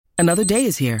Another day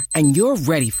is here, and you're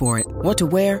ready for it. What to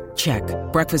wear? Check.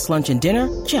 Breakfast, lunch, and dinner?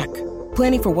 Check.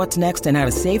 Planning for what's next and how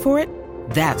to save for it?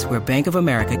 That's where Bank of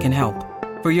America can help.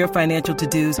 For your financial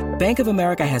to-dos, Bank of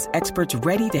America has experts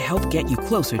ready to help get you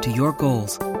closer to your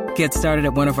goals. Get started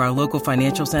at one of our local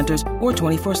financial centers or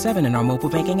 24/7 in our mobile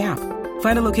banking app.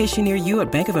 Find a location near you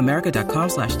at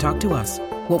bankofamerica.com/talktous.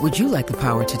 What would you like the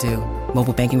power to do?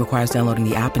 Mobile banking requires downloading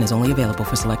the app and is only available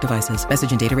for select devices.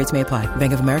 Message and data rates may apply.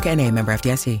 Bank of America N.A., member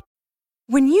FDIC.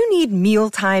 When you need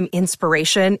mealtime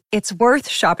inspiration, it's worth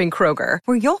shopping Kroger,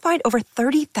 where you'll find over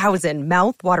 30,000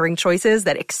 mouth-watering choices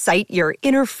that excite your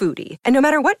inner foodie. And no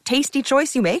matter what tasty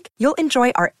choice you make, you'll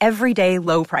enjoy our everyday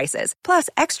low prices, plus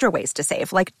extra ways to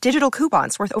save, like digital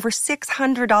coupons worth over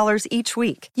 $600 each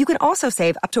week. You can also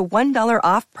save up to $1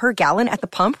 off per gallon at the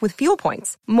pump with fuel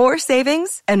points. More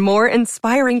savings and more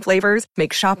inspiring flavors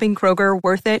make shopping Kroger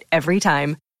worth it every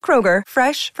time. Kroger,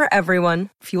 fresh for everyone.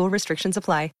 Fuel restrictions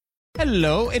apply.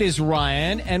 Hello, it is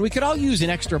Ryan, and we could all use an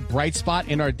extra bright spot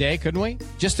in our day, couldn't we?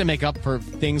 Just to make up for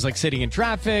things like sitting in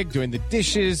traffic, doing the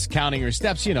dishes, counting your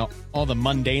steps, you know, all the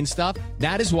mundane stuff.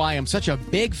 That is why I'm such a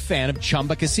big fan of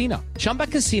Chumba Casino. Chumba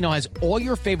Casino has all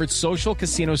your favorite social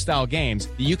casino-style games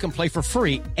that you can play for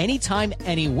free anytime,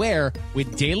 anywhere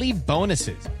with daily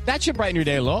bonuses. That should brighten your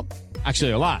day a little.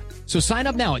 Actually, a lot. So sign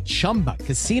up now at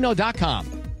ChumbaCasino.com.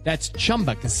 That's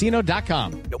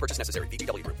ChumbaCasino.com. No purchase necessary.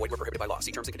 VGW Group. Void where prohibited by law.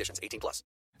 See terms and conditions. 18+.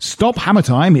 Stop Hammer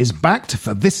Time is backed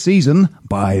for this season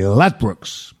by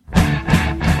Ladbrokes.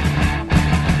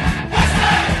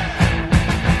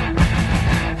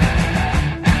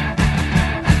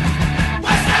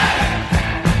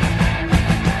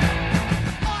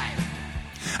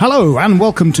 Hello and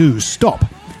welcome to Stop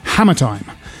Hammer Time.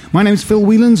 My name's Phil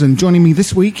Whelans, and joining me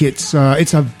this week, it's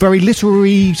a very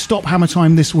literary Stop Hammer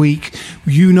Time this week.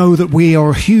 You know that we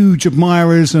are huge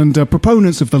admirers and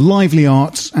proponents of the lively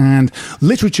arts, and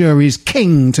literature is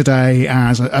king today,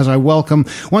 as I welcome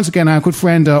once again our good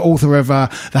friend, author of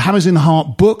the Hammers in the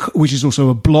Heart book, which is also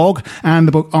a blog, and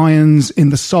the book Irons in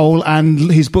the Soul, and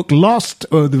his book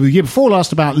the year before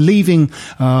last about leaving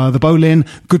the Boleyn,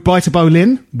 Goodbye to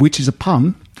Boleyn, which is a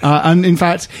pun. And in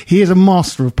fact, he is a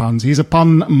master of puns. He's a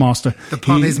pun master. The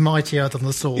pun is mightier than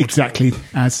the sword. Exactly,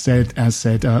 as said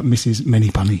Mrs. Many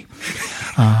Punny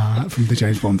from the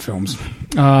James Bond films.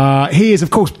 He is, of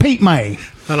course, Pete May.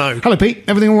 Hello. Hello, Pete.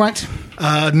 Everything all right?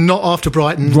 Not after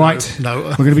Brighton. Right. No.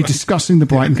 We're going to be discussing the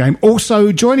Brighton game.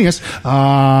 Also joining us,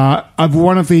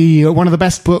 one of the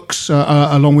best books,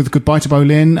 along with Goodbye to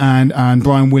Boleyn and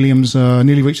Brian Williams,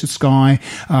 Nearly Reached the Sky,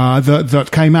 that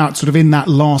came out sort of in that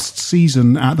last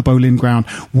season at the Boleyn Ground,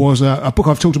 was a book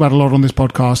I've talked about a lot on this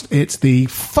podcast. It's the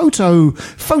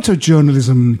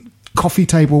photojournalism coffee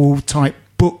table type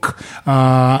book.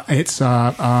 It's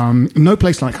No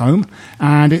Place Like Home,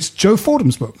 and it's Joe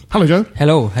Fordham's book. Hello, Joe.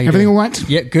 Hello. How you Everything doing? all right?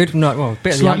 Yeah, good. No, well,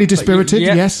 bit Slightly dispirited,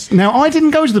 yeah. Yes. Now, I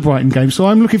didn't go to the Brighton game, so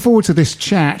I'm looking forward to this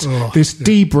chat, this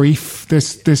debrief,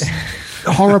 this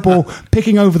horrible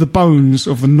picking over the bones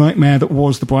of the nightmare that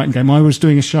was the Brighton game. I was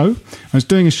doing a show,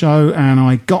 and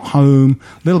I got home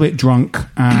a little bit drunk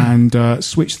and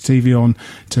switched the TV on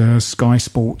to Sky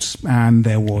Sports, and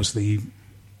there was the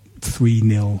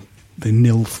 3-0, the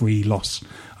 0-3 loss.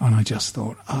 And I just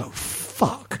thought, oh,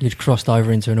 fuck. You'd crossed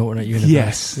over into an alternate universe.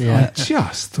 Yes. Yeah. I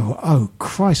just thought, oh,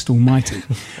 Christ almighty.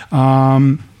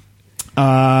 But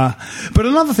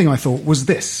another thing I thought was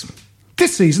this.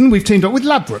 This season, we've teamed up with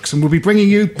Ladbrokes, and we'll be bringing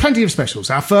you plenty of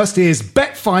specials. Our first is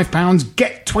bet £5,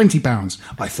 get £20,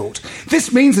 I thought.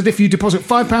 This means that if you deposit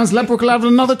 £5, Ladbrokes will add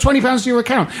another £20 to your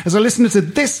account. As a listener to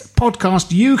this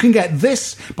podcast, you can get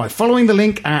this by following the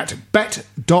link at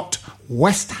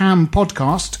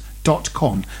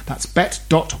bet.westhampodcast.com. That's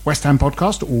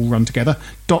bet.westhampodcast, all run together,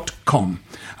 .com.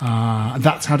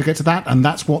 That's how to get to that, and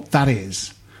that's what that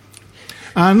is.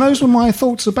 And those were my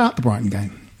thoughts about the Brighton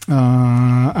game.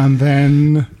 And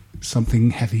then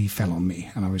something heavy fell on me,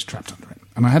 and I was trapped under it,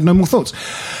 and I had no more thoughts.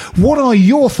 What are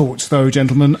your thoughts, though,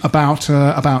 gentlemen, about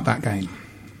that game?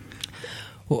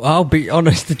 Well, I'll be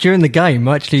honest. During the game,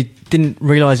 I actually didn't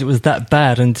realise it was that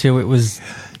bad until it was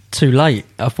too late.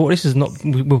 I thought this is not.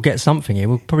 We'll get something here.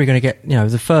 We're probably going to get,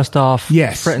 the first half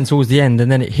threatened towards the end,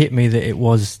 and then it hit me that it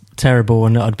was terrible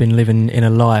and that I'd been living in a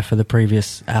lie for the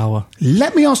previous hour.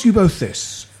 Let me ask you both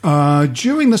this.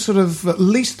 During the sort of, at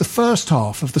least the first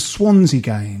half of the Swansea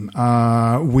game,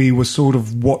 we were sort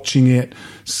of watching it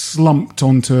slumped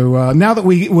onto, now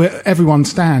that everyone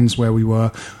stands where we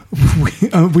were,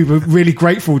 we were really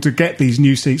grateful to get these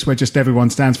new seats where just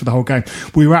everyone stands for the whole game.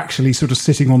 We were actually sort of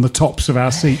sitting on the tops of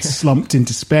our seats, slumped in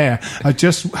despair.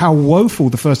 Just how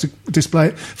woeful the first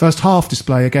half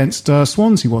display against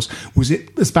Swansea was. Was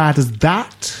it as bad as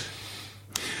that?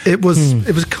 It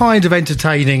was kind of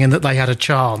entertaining in that they had a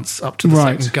chance up to the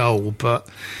Right. second goal, but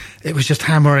it was just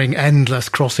hammering endless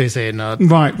crosses in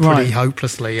pretty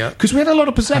hopelessly. Because we had a lot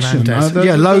of possession.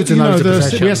 Hernandez. Loads and loads of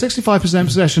possession. We had 65%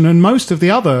 possession, and most of the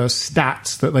other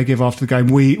stats that they give after the game,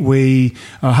 we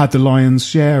had the Lions'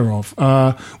 share of.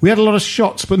 We had a lot of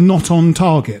shots, but not on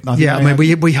target. I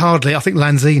We hardly. I think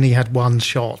Lanzini had one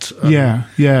shot. Yeah.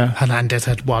 Hernandez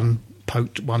had one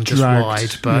poked, one just Dragged,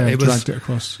 wide, but it was dragged it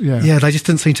across. Yeah. Yeah, they just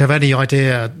didn't seem to have any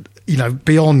idea,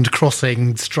 beyond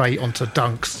crossing straight onto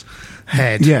Dunk's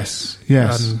head. Yes.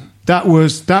 That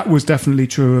was definitely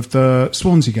true of the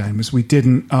Swansea game, as we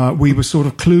were sort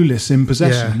of clueless in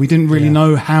possession. Yeah. We didn't really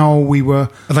know how we were.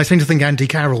 And they seemed to think Andy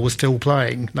Carroll was still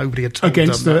playing. Nobody had told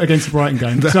against them the Brighton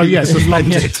game. So yes,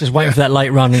 just waiting for that late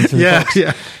run into the box.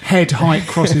 Yeah. Head height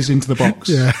crosses into the box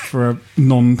for a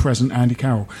non-present Andy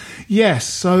Carroll. Yes,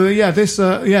 so this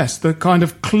the kind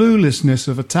of cluelessness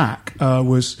of attack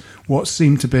was what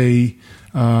seemed to be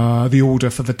the order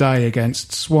for the day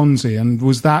against Swansea. And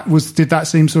did that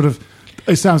seem sort of?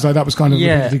 It sounds like that was kind of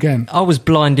repeated again. I was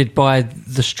blinded by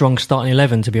the strong starting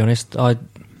 11. To be honest, I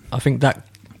think that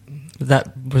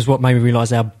was what made me realise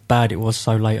how bad it was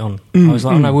so late on. I was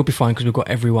like, no, we'll be fine because we've got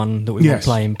everyone that we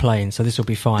want playing, so this will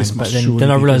be fine. But then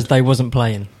I realised they wasn't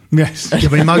playing. Yes. I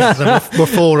mean, most of them were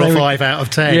 4 or 5 out of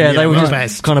 10. Yeah, they were just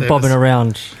best. kind of bobbing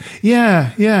around.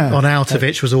 Yeah.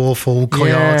 Onautovic was awful.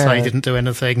 Koyate didn't do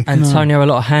anything. Antonio, a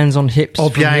lot of hands on hips.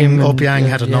 Obiang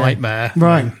had a nightmare.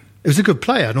 Right. It was a good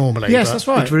player normally. Yes, but that's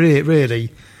right. It really.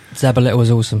 Zabaleta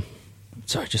was awesome.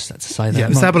 Sorry, just had to say that. Yeah,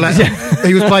 Zabaleta,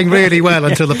 he was playing really well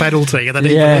until the penalty, and then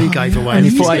he gave away. And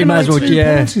he thought he might as well.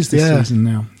 Penalties this season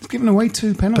now. He's given away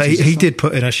 2 penalties. But he did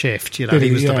put in a shift. He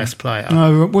was the best player.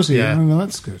 No, was he? Yeah. Oh, well,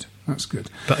 that's good.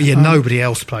 But nobody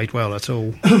else played well at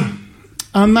all.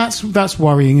 And that's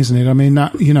worrying, isn't it? I mean,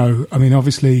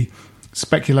 obviously,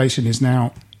 speculation is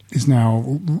now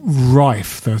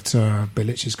rife that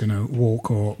Bilic is going to walk,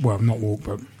 not walk,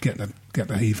 but get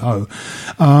the heave ho.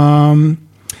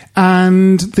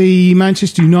 And the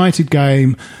Manchester United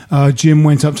game, Jim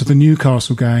went up to the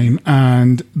Newcastle game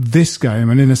and this game,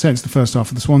 and in a sense the first half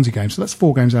of the Swansea game. So that's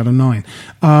 4 games out of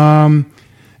 9.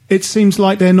 It seems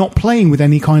like they're not playing with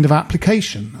any kind of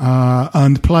application,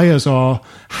 and players are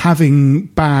having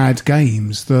bad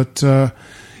games that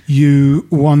you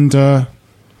wonder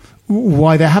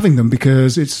why they're having them,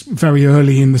 because it's very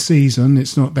early in the season.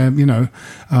 It's not them,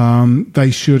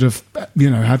 they should have,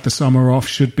 had the summer off,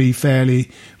 should be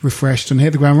fairly refreshed and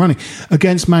hit the ground running.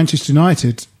 Against Manchester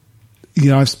United,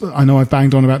 I know I've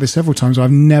banged on about this several times.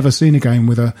 I've never seen a game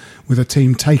with a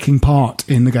team taking part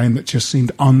in the game that just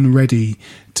seemed unready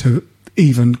to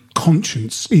even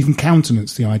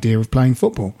countenance the idea of playing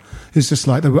football. It's just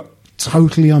like they were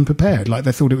totally unprepared, like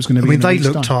they thought it was going to be. I mean, they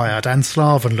look tired, and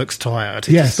Slaven looks tired.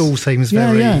 It just all seems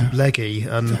very leggy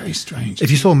and very strange. If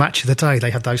you saw Match of the Day,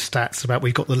 they had those stats about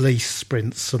we've got the least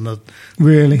sprints and the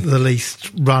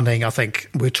least running. I think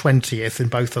we're 20th in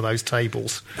both of those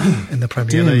tables in the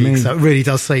Premier League. So it really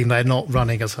does seem they're not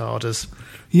running as hard as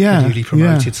the newly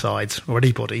promoted sides or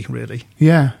anybody really.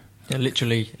 Yeah,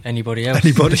 literally anybody else.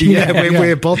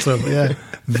 We're bottom. Yeah,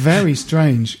 very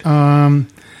strange.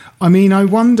 I mean, I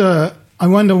wonder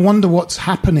what's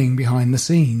happening behind the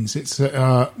scenes. It's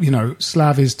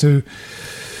Slav is too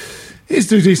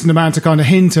decent a man to kind of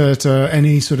hint at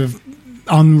any sort of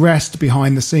unrest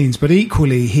behind the scenes, but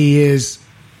equally he is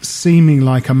seeming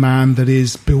like a man that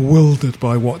is bewildered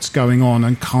by what's going on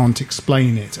and can't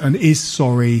explain it, and is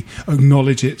sorry,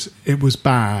 acknowledge it was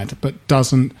bad, but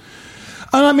doesn't.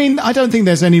 And I mean, I don't think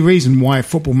there's any reason why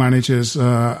football managers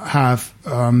have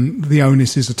the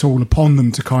onus is at all upon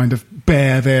them to kind of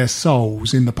bare their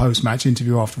souls in the post-match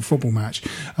interview after a football match.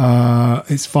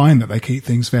 It's fine that they keep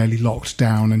things fairly locked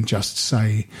down and just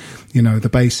say, the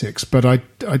basics. But I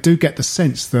do get the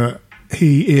sense that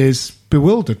he is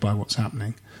bewildered by what's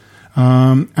happening.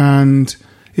 And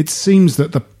it seems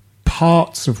that the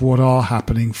parts of what are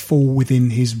happening fall within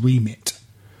his remit.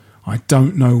 I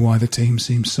don't know why the team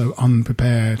seems so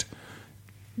unprepared,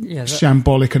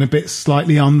 shambolic, and a bit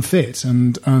slightly unfit,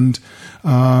 and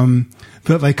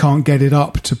that they can't get it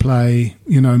up to play,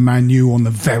 Man U on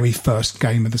the very first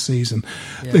game of the season.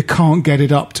 Yeah. They can't get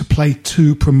it up to play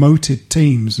 2 promoted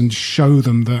teams and show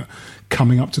them that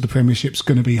coming up to the Premiership's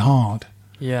going to be hard.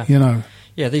 Yeah,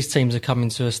 Yeah, these teams are coming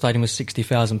to a stadium with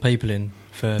 60,000 people in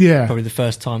for probably the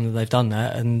first time that they've done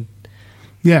that, and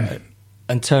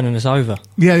and turning us over.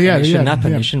 It shouldn't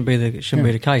happen. It shouldn't be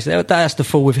the case. That's the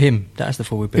fall with him. That's the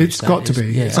fall with Bilic. It's got to be.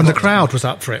 Yeah. And the crowd was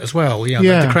up for it as well.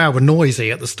 The crowd were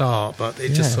noisy at the start, but it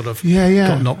just sort of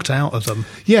got knocked out of them.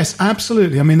 Yes,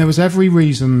 absolutely. I mean, there was every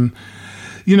reason.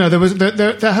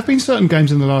 there have been certain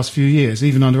games in the last few years,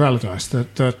 even under Allardyce,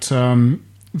 that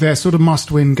they're sort of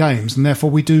must-win games, and therefore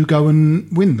we do go and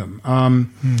win them.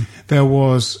 There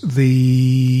was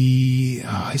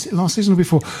is it last season or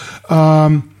before?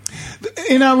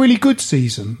 In our really good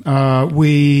season,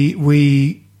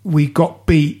 we got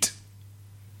beat.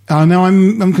 Now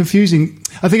I'm confusing.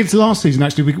 I think it's last season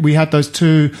actually. We had those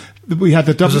two. We had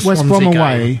the West Brom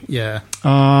away. Yeah.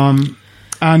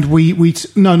 And we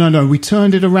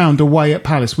turned it around away at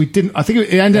Palace. We didn't. I think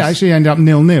it ended up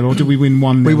 0-0, or did we win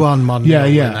 1-0? We won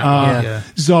 1-0. Yeah.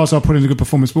 Zaza put in a good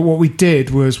performance, but what we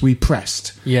did was we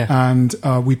pressed, and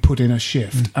we put in a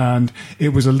shift, and it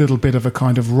was a little bit of a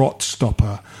kind of rot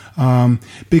stopper.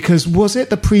 Because was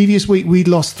it the previous week we'd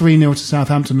lost 3-0 to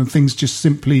Southampton, and things just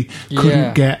simply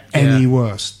couldn't get any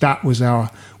worse. That was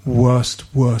our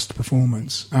worst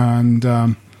performance, and.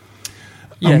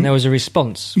 And there was a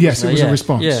response. Yes, it was a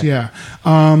response,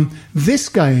 this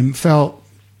game felt,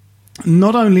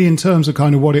 not only in terms of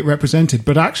kind of what it represented,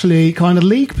 but actually kind of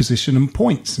league position and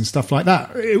points and stuff like that.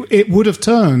 It would have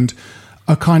turned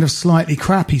a kind of slightly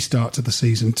crappy start to the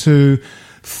season to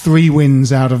 3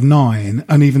 wins out of 9,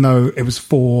 and even though it was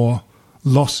 4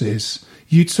 losses,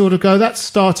 you'd sort of go, that's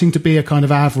starting to be a kind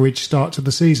of average start to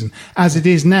the season. As it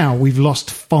is now, we've lost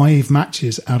 5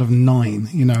 matches out of 9.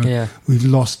 We've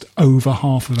lost over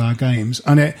half of our games,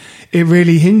 and it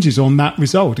really hinges on that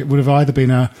result. It would have either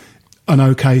been an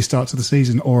okay start to the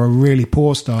season or a really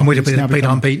poor start. And we'd have been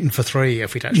unbeaten for 3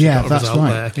 if we'd actually got a result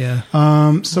there. Yeah,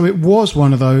 so it was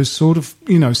one of those sort of,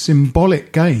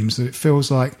 symbolic games that it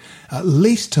feels like, at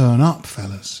least turn up,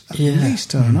 fellas. At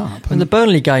least turn up. And the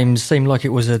Burnley games seemed like it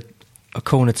was a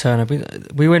corner turner.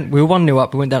 We were 1-0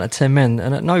 up. We went down to 10 men,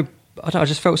 and I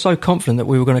just felt so confident that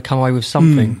we were going to come away with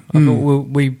something. I thought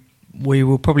we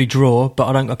will probably draw,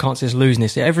 but I can't see us losing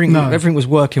this. Everything was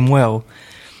working well,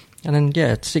 and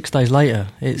then 6 days later,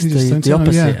 it's the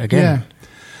opposite again. Yeah.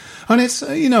 And it's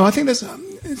I think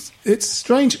it's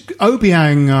strange.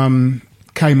 Obiang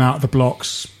came out of the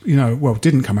blocks.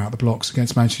 Didn't come out of the blocks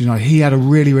against Manchester United. He had a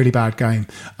really, really bad game,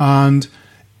 and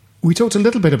we talked a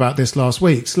little bit about this last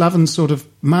week. Slaven's sort of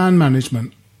man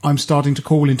management, I'm starting to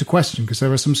call into question, because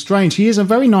there are some strange... He is a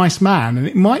very nice man, and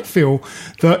it might feel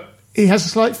that he has a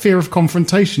slight fear of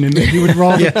confrontation in that he would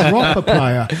rather drop a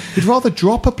player. He'd rather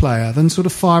drop a player than sort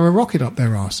of fire a rocket up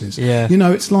their asses. Yeah.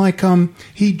 It's like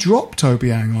he dropped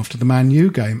Obiang after the Man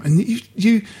U game, and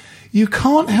you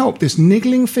can't help this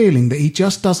niggling feeling that he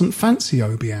just doesn't fancy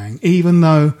Obiang, even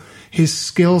though his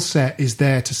skill set is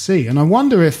there to see. And I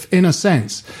wonder if, in a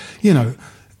sense,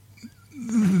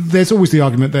 there's always the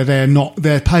argument that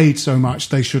they're paid so much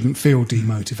they shouldn't feel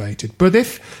demotivated. But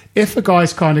if a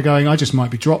guy's kind of going, I just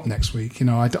might be dropped next week,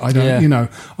 I don't,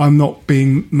 I'm not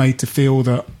being made to feel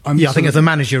that I'm... Yeah, I think if the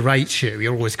manager rates you,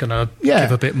 you're always going to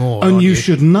give a bit more. And you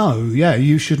should know,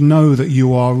 you should know that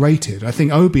you are rated. I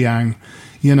think Obiang,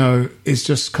 is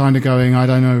just kind of going, I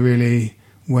don't know really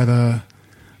whether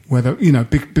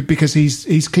because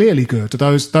he's clearly good.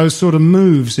 Those sort of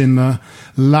moves in the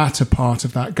latter part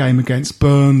of that game against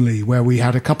Burnley, where we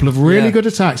had a couple of really good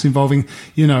attacks involving,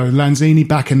 Lanzini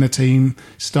back in the team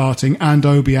starting, and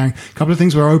Obiang. A couple of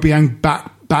things where Obiang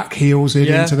back heels it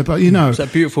into the... It's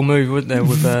that beautiful move, wasn't there,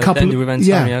 with Antonio?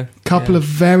 Yeah, couple of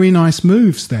very nice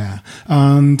moves there.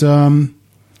 And then,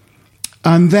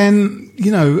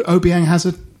 Obiang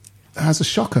has a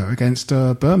shocker against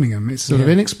Birmingham. It's sort of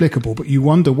inexplicable, but you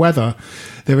wonder whether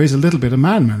there is a little bit of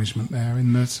man management there,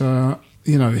 in that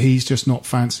he's just not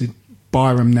fancied.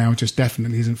 Byram now just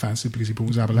definitely isn't fancied because he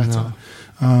bought Zabaleta.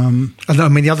 And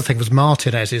the other thing was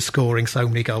Martinez is scoring so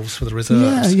many goals for the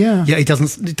reserves. Yeah, he doesn't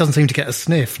seem to get a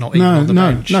sniff. Not even on the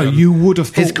bench. No, you would have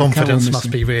thought his confidence must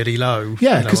be really low.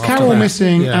 Yeah, because Carroll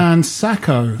missing and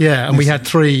Sacco. Yeah, and we had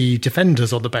 3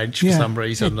 defenders on the bench for some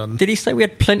reason. And did he say we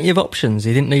had plenty of options?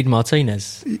 He didn't need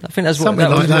Martinez. I think that's something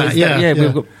what like that. Yeah.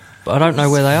 We've got, but I don't know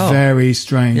where they are. Very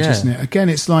strange, isn't it? Again,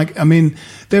 it's like,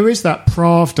 there is that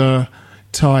Pravda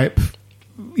type,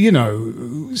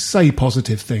 say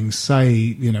positive things,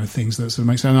 say, things that sort of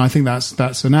make sense. And I think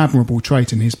that's an admirable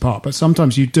trait in his part. But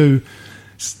sometimes you do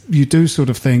sort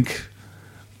of think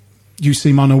you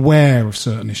seem unaware of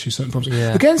certain issues, certain problems.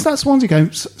 Yeah. Against that Swansea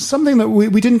game, something that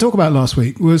we didn't talk about last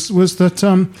week was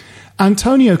that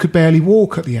Antonio could barely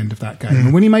walk at the end of that game.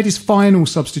 And when he made his final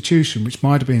substitution, which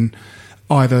might have been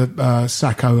either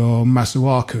Sacco or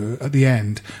Masuaku at the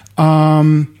end,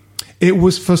 it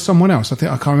was for someone else. I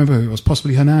can't remember who it was,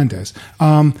 possibly Hernandez.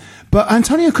 But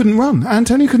Antonio couldn't run.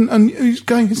 Antonio couldn't, and he's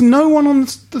going, there's no one on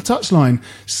the touchline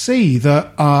see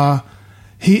that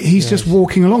he's just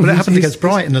walking along. But it happened against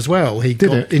Brighton as well. He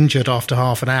got injured after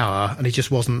half an hour, and he just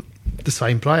wasn't the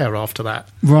same player after that.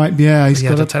 Right, yeah. He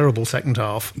had a terrible second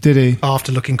half. Did he?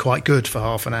 After looking quite good for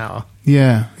half an hour.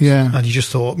 Yeah. And you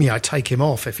just thought, take him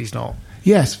off if he's not.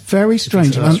 Yes, very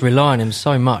strange. I was relying on him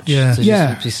so much. Yeah.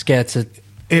 Just be scared to...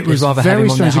 It was rather very have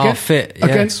him on strange. half fit. Yeah.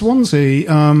 Against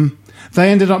Swansea, they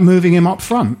ended up moving him up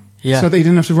front so that he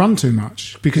didn't have to run too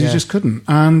much because he just couldn't.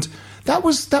 And that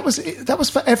was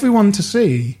for everyone to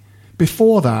see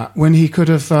before that, when he could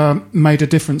have made a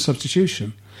different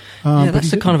substitution.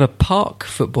 That's kind of a park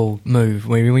football move.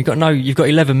 You've got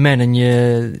 11 men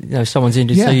and someone's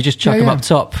injured, so you just chuck them up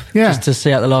top just to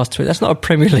see out the last two. That's not a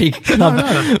Premier League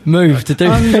move to do.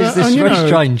 It's very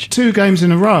strange. 2 games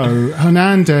in a row,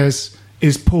 Hernandez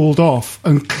is pulled off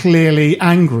and clearly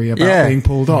angry about being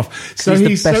pulled off. So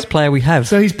he's the best player we have.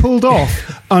 So he's pulled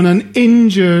off, and an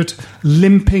injured,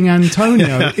 limping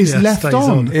Antonio is left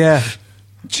on. Yeah,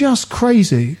 just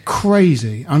crazy.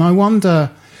 And I wonder,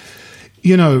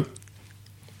 I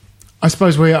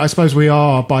suppose we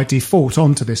are by default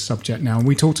onto this subject now. And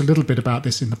we talked a little bit about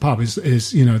this in the pub.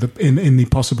 In the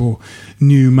possible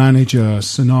new manager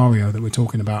scenario that we're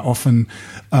talking about. Often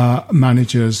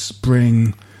managers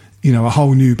bring a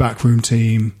whole new backroom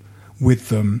team with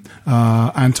them.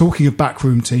 And talking of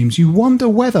backroom teams, you wonder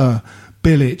whether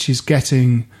Bilic is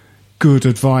getting good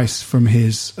advice from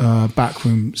his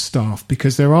backroom staff,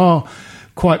 because there are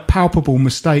quite palpable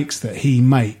mistakes that he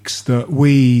makes that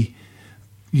we,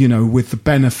 with the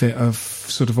benefit of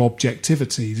sort of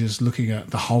objectivity, just looking at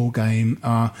the whole game,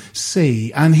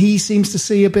 see. And he seems to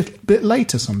see a bit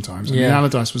later sometimes. I mean,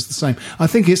 Allardyce was the same. I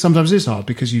think it sometimes is hard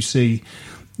because you see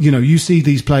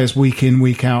these players week in,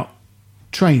 week out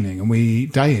training, and we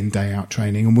day in, day out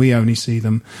training, and we only see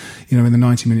them, in the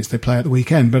 90 minutes they play at the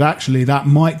weekend. But actually, that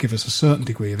might give us a certain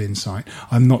degree of insight.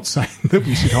 I'm not saying that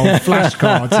we should hold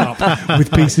flashcards up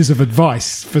with pieces of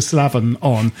advice for Slaven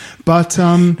on, but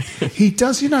he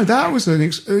does. That was an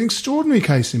extraordinary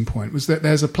case in point. Was that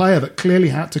there's a player that clearly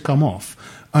had to come off,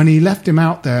 and he left him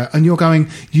out there, and you're going,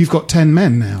 you've got 10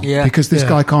 men now because this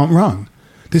guy can't run.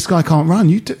 This guy can't run.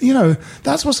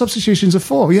 That's what substitutions are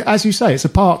for. As you say, it's a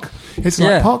park. It's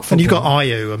like park football. And you've got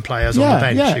Ayew and players on the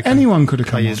bench. Yeah, anyone could have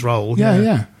come play his role.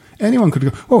 Yeah. Anyone could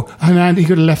have gone. He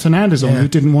could have left Hernandez on, who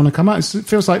didn't want to come out. It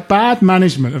feels like bad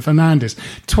management of Hernandez.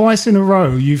 Twice in a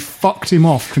row, you've fucked him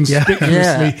off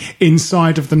conspicuously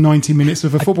inside of the 90 minutes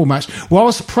of a football match,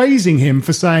 whilst praising him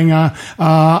for saying,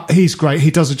 he's great, he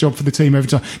does a job for the team every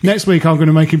time. Next week, I'm going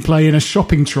to make him play in a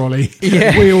shopping trolley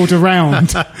wheeled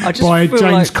around by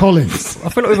James Collins. I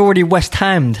feel like we've already West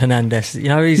Hammed Hernandez.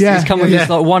 He's come with this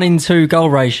 1-in-2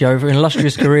 goal ratio for an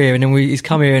illustrious career, and then he's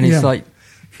come here and he's like,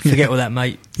 forget all that,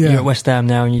 mate. You're at West Ham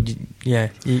now, and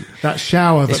that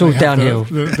shower. It's all downhill.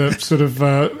 That sort of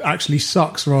actually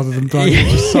sucks rather than blowing. It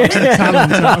just sucks the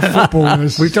talent out of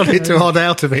footballers. We've done it to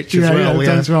Arnautovic as well.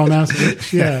 Done to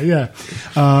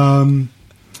Arnautovic.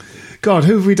 God,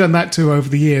 who have we done that to over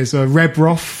the years?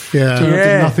 Rebrov.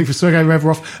 Did nothing for Sergei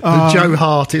Rebrov. Joe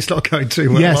Hart. It's not going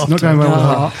too well. Yes, not going well with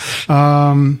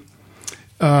Hart.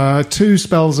 2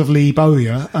 spells of Lee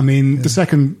Bowyer. I mean, the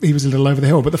second, he was a little over the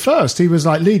hill, but the first, he was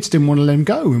like, Leeds didn't want to let him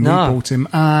go when we bought him.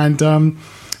 And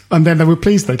then they were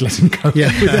pleased they'd let him go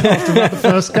after the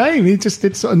first game. He just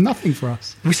did sort of nothing for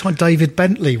us. We signed David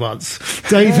Bentley once,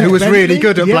 who was really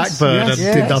good at Blackburn and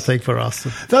did nothing for us.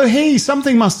 Though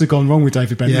something must have gone wrong with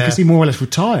David Bentley because he more or less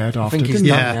retired after, didn't he?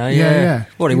 Yeah.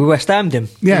 What, we West Hammed him?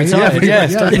 We West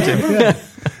Hammed him.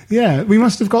 Yeah, we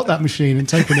must have got that machine and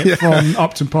taken it from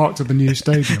Upton Park to the new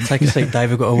stadium. Take a seat,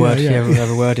 Dave. We've got a word. We'll have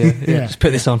a word here. Just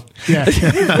put this on. Put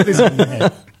this on your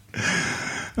head.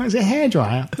 Oh, is it a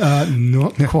hairdryer?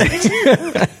 Not quite.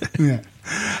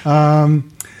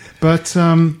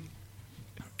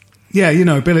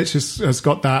 Bilic has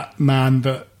got that man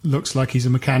that looks like he's a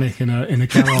mechanic in a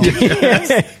garage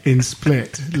in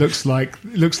Split. Looks like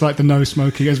the no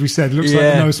smoking, as we said. Looks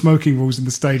like the no smoking rules in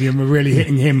the stadium are really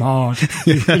hitting him hard.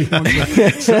 He really wants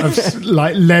a sort of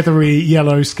like leathery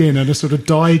yellow skin and a sort of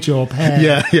dye job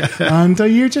hair. And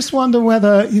you just wonder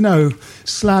whether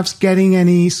Slav's getting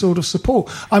any sort of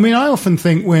support. I mean, I often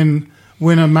think when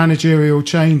a managerial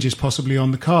change is possibly on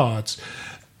the cards,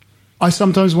 I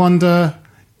sometimes wonder,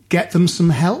 get them some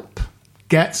help.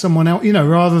 Get someone else,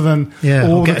 rather than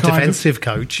all get the kind a defensive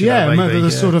coach. Maybe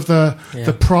the sort of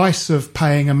the price of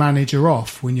paying a manager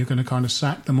off when you're going to kind of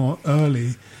sack them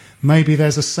early. Maybe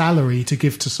there's a salary to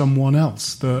give to someone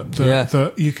else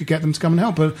that you could get them to come and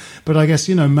help. But I guess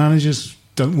managers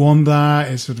don't want that.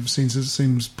 It sort of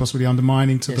seems possibly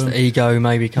undermining to them. The ego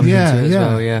maybe comes into it as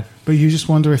well. Yeah, but you just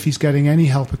wonder if he's getting any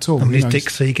help at all. I mean, is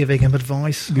Dixie giving him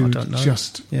advice? I don't know.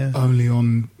 Just only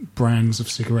on brands of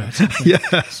cigarettes.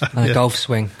 And a golf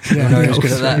swing. Who's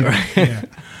good at that, right?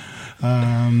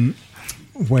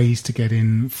 ways to get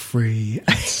in free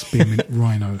at Spearmint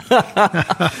Rhino.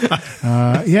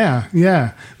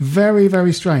 Very,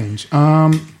 very strange.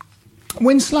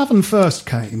 When Slaven first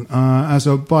came,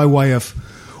 by way of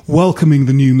welcoming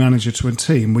the new manager to a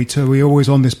team, we always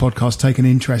on this podcast take an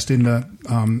interest in the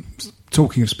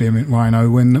talking of Spearmint Rhino.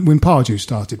 When Pardew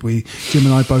started, Jim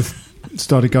and I both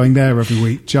started going there every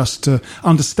week just to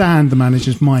understand the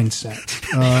manager's mindset.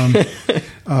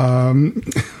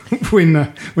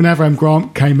 When Avram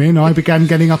Grant came in, I began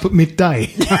getting up at midday,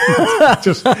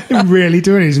 just really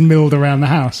doing it. He's milled around the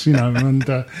house, and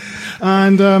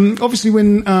obviously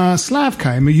when Slav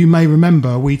came, you may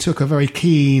remember we took a very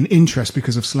keen interest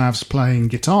because of Slav's playing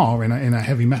guitar in a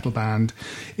heavy metal band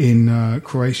in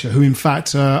Croatia, who in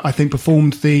fact I think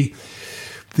performed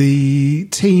the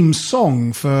team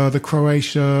song for the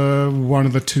Croatia, one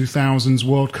of the 2000s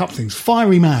World Cup things,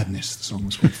 Fiery Madness. The song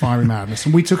was called Fiery Madness,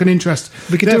 and we took an interest.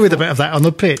 We could do with a bit of that on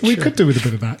the pitch. We could do with a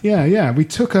bit of that. Yeah. We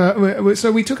took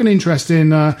an interest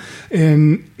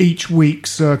in each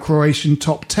week's Croatian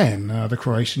top 10, the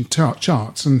Croatian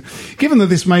charts. And given that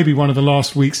this may be one of the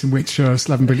last weeks in which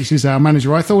Slaven Bilic is our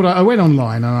manager, I thought I went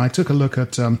online and I took a look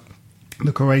at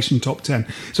the Croatian top 10.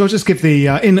 So I'll just give the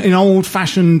in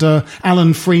old-fashioned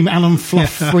Alan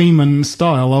Fluff Freeman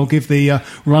style. I'll give the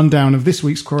rundown of this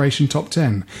week's Croatian top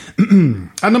 10.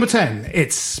 At number 10,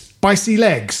 it's Spicy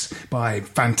Legs by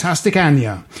Fantastic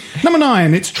Anya. Number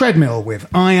 9, it's Treadmill with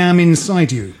I Am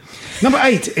Inside You. Number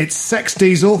 8, it's Sex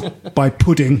Diesel by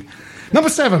Pudding. Number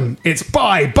 7, it's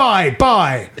Bye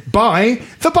the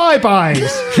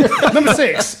Bye-Byes. Number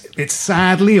 6, it's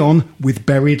Sad Leon with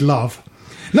Buried Love.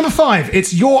 Number 5,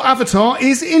 it's Your Avatar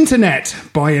is Internet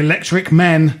by Electric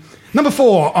Men. Number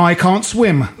 4, I Can't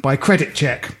Swim by Credit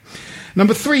Check.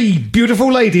 Number 3,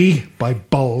 Beautiful Lady by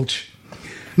Bulge.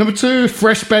 Number 2,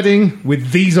 Fresh Bedding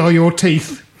with These Are Your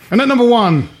Teeth. And at number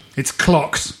 1, it's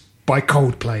Clocks by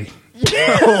Coldplay.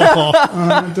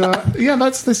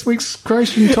 That's this week's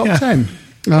Croatian top 10.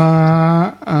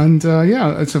 I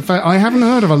haven't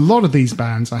heard of a lot of these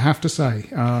bands, I have to say.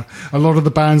 A lot of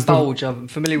the bands Bulge, I'm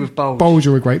familiar with Bulge. Bulge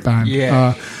are a great band.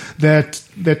 Yeah.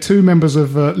 They're two members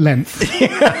of Length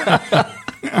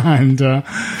and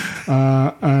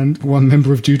one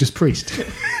member of Judas Priest.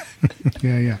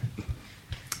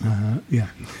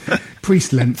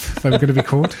 Priest Length, they were going to be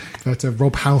called. But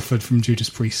Rob Halford from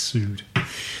Judas Priest sued.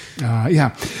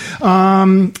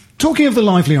 Talking of the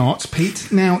lively arts,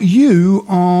 Pete, now you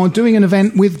are doing an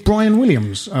event with Brian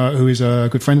Williams, who is a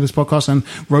good friend of this podcast and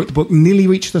wrote the book Nearly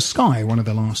Reached the Sky, one of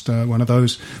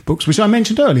those books which I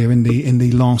mentioned earlier in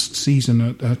the last season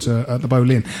at the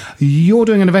Boleyn. You're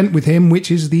doing an event with him,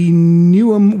 which is the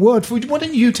Newham Word. Why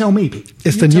don't you tell me, Pete?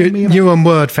 It's the Newham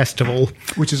Word Festival,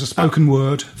 which is a spoken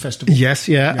word festival. Yes,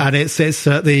 and it's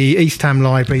at the East Ham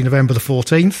Library, November the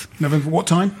 14th. November, what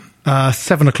time?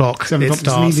 7 o'clock. 7 o'clock. It's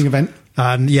an evening event.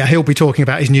 And he'll be talking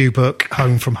about his new book,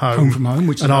 Home from Home.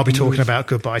 Which and I'll be talking about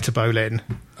Goodbye to Boleyn.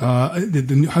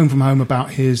 The Home from Home,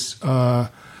 about his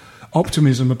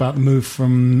optimism about the move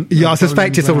from. I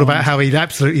suspect it's all about how he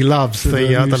absolutely loves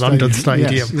the London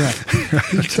Stadium. Yes,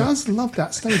 he does love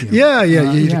that stadium.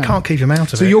 You can't keep him out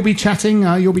of it. So you'll be chatting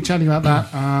about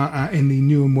that in the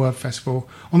Newham Word Festival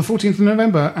on the 14th of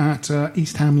November at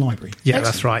East Ham Library. Yeah,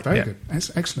 excellent. That's right. Very good.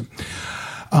 That's excellent.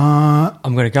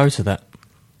 I'm going to go to that.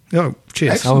 Oh,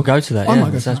 cheers! Excellent. I will go to that. Yeah,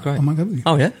 that sounds great. I might go with you.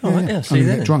 Oh yeah, all right. Yeah, see you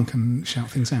there. Get drunk and shout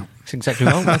things out. That's exactly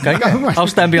right. Okay, I'll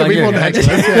stand behind you.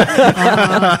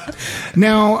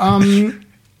 Now,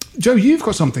 Joe, you've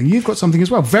got something as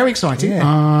well. Very exciting.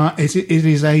 Yeah. It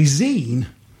is a zine.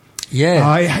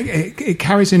 Yeah. It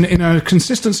carries in a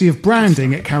consistency of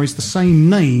branding. It carries the same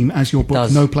name as your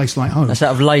book, No Place Like Home. That's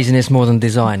out of laziness more than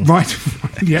design. Right.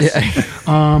 Yes. Yeah.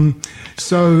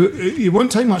 So it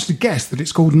won't take much to guess that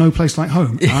it's called No Place Like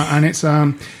Home. And it's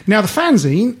now the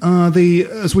fanzine,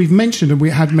 as we've mentioned, and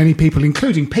we had many people,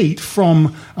 including Pete,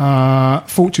 from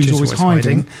Fortune's Always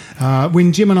Hiding.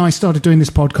 When Jim and I started doing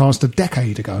this podcast a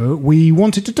decade ago, we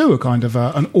wanted to do a kind of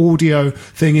an audio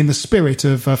thing in the spirit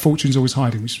of Fortune's Always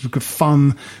Hiding, which was a good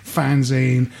fun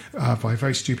fanzine by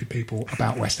very stupid people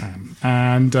about West Ham.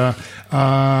 And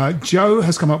Joe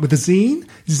has come up with a zine.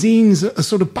 Zines are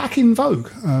sort of back in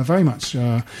vogue, very much.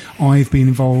 I've been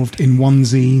involved in one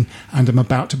zine and I'm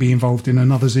about to be involved in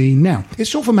another zine now. It's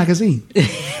short for magazine.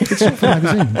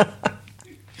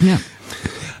 Yeah.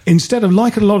 Instead of,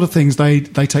 like a lot of things, they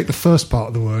take the first part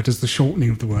of the word as the shortening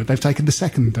of the word. They've taken the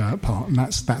second part, and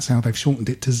that's how they've shortened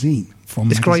it to zine.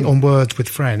 It's great on Words with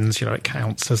Friends. It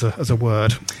counts as a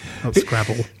word of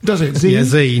Scrabble. Does it? Zine? Yeah,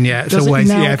 zine. Yeah, it's does always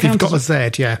if you've got a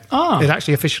Z. Yeah, it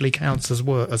actually officially counts as a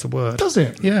word. Does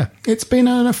it? Yeah, it's been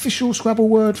an official Scrabble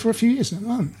word for a few years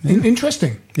now. Oh,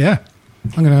 interesting. Yeah.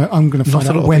 I'm gonna find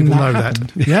out when that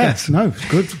happened. Yes, no,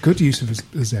 good use of a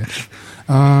Z.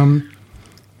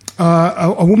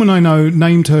 A woman I know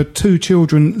named her 2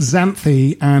 children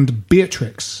Xanthi and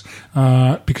Beatrix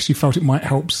because she felt it might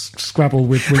help Scrabble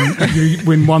with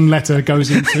when one letter goes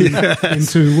in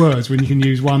 2 words, when you can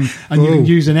use one and you can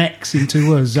use an X in 2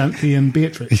 words, Xanthi and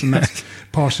Beatrix, and that's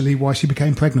partially why she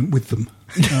became pregnant with them.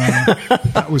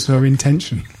 That was her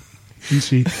intention.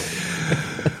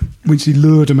 When she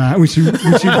lured a man, when she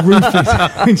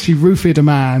roofied a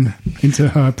man into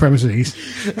her premises.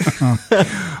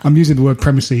 I'm using the word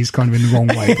premises kind of in the wrong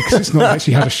way because it's not like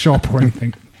she had a shop or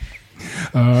anything.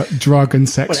 Drug and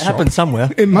sex shop. It happened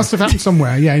somewhere. It must have happened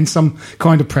somewhere, yeah, in some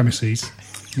kind of premises.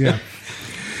 Yeah.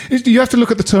 You have to look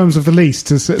at the terms of the lease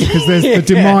because there's the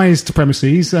demised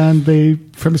premises and the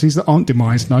premises that aren't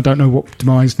demised, and I don't know what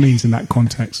demised means in that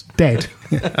context. Dead.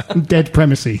 Dead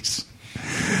premises.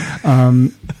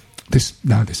 This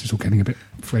is all getting a bit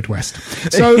Fred West.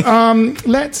 So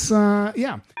let's,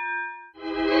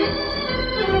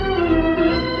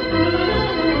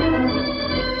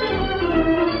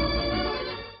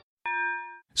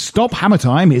 Stop Hammer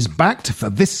Time is backed for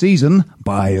this season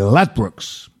by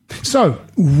Ladbrokes. So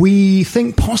we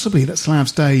think possibly that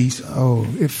Slav's Days,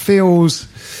 it feels,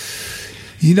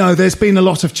 there's been a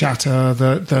lot of chatter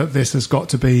that this has got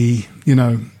to be,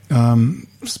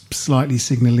 slightly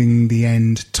signalling the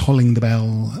end, tolling the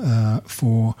bell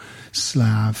for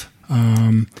Slav.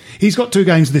 He's got 2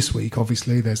 games this week,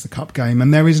 obviously. There's the cup game,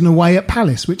 and there is an away at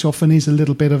Palace, which often is a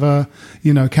little bit of a,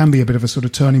 can be a bit of a sort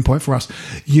of turning point for us.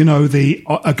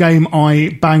 A game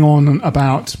I bang on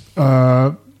about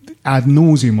ad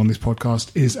nauseum on this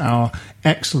podcast is our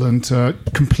excellent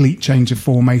complete change of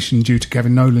formation due to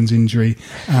Kevin Nolan's injury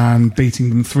and beating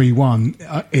them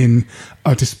 3-1 in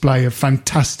a display of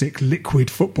fantastic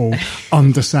liquid football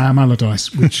under Sam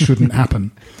Allardyce, which shouldn't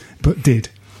happen, but did.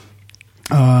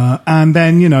 And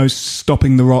then,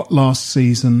 stopping the rot last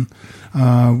season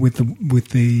with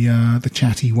the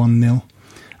chatty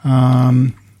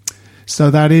 1-0.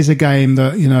 So that is a game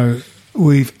that,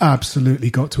 we've absolutely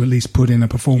got to at least put in a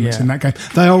performance in that game.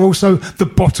 They are also the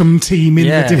bottom team in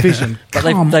the division. But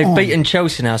they've beaten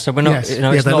Chelsea now, so we're not.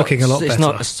 Yes. They're looking a lot better. It's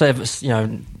not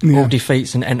all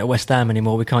defeats and enter West Ham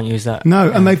anymore. We can't use that.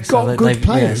 No, and they've got good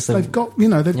players. They've got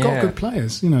good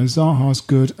players. Zaha's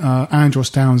good. Andros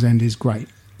Townsend is great.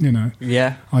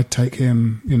 I'd take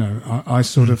him. I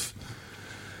sort of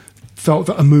felt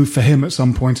that a move for him at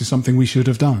some point is something we should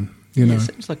have done. It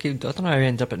seems like I don't know. He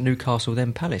ended up at Newcastle,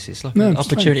 then Palace. It's like an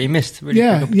opportunity missed. Really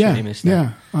big opportunity missed.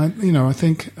 Yeah. I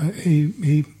think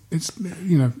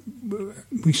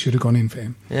we should have gone in for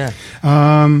him. Yeah.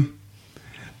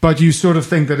 But you sort of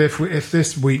think that if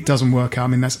this week doesn't work out,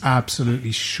 that's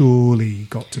absolutely surely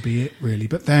got to be it, really.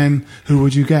 But then who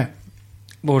would you get?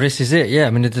 Well, this is it. Yeah.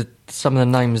 Some of the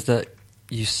names that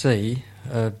you see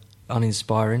are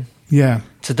uninspiring. Yeah.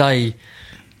 Today,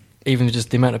 even just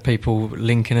the amount of people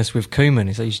linking us with Koeman,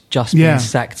 he's just been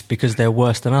sacked because they're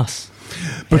worse than us.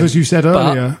 But as you said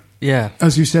earlier,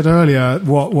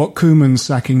 what Koeman's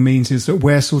sacking means is that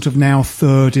we're sort of now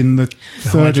third in the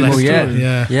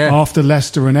after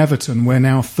Leicester and Everton. We're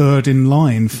now third in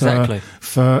line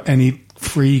for any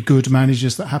 3 good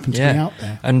managers that happen to be out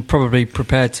there, and probably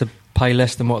prepared to pay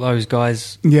less than what those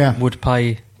guys would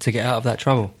pay to get out of that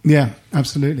trouble. Yeah,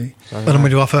 absolutely. So,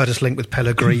 I've heard us linked with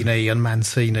Pellegrini and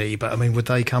Mancini, but would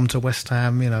they come to West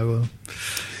Ham? I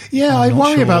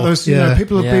worry about those.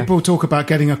 People talk about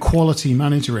getting a quality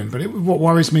manager in, but what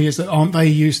worries me is that aren't they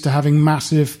used to having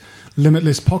massive,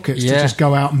 limitless pockets to just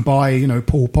go out and buy,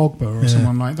 Paul Pogba or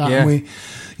someone like that? Yeah.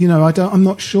 And I'm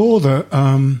not sure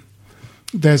that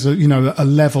there's a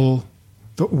level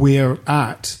that we're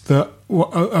at that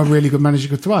a really good manager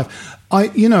could thrive.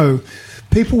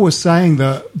 People were saying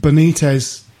that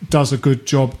Benitez does a good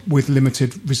job with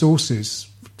limited resources.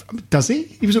 Does he?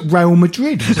 He was at Real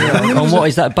Madrid. On what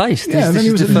is that based? Yeah, and then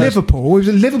he was at Liverpool. He was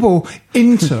at Liverpool,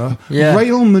 Inter,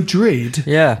 Real Madrid.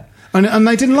 Yeah. And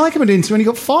they didn't like him at Inter and he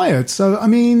got fired. So,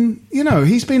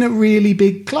 he's been at really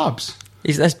big clubs.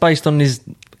 That's based on his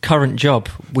current job,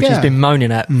 which he's been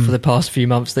moaning at for the past few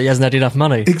months that he hasn't had enough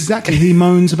money. Exactly. He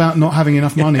moans about not having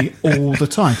enough money all the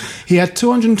time. He had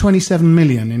 227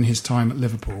 million in his time at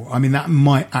Liverpool. I mean, that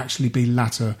might actually be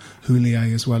latter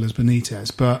Houllier as well as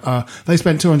Benitez, but they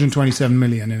spent 227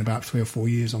 million in about 3 or 4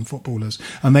 years on footballers,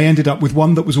 and they ended up with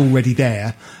one that was already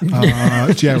there,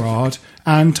 Gerrard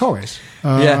and Torres.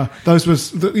 Those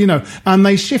was, and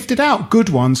they shifted out good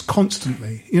ones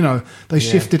constantly. They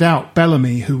shifted out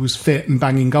Bellamy, who was fit and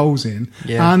banging goals in,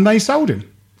 and they sold him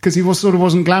because he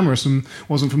wasn't glamorous and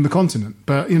wasn't from the continent.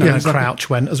 But Crouch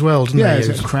went as well, didn't he? Yeah, he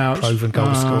was Crouch, proven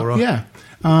goal scorer. Yeah.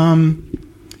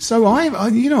 So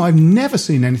I've never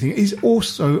seen anything. He's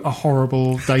also a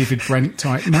horrible David Brent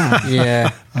type man.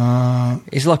 Yeah,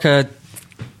 he's like a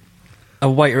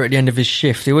waiter at the end of his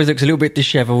shift. He always looks a little bit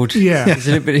dishevelled. Yeah, he's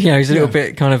a little bit, he's a little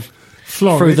bit kind of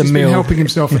Florent, through the mill, helping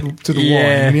himself to the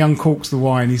wine. When he uncorks the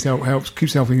wine, he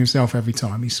keeps helping himself every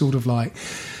time. He's sort of like,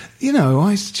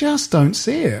 I just don't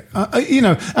see it.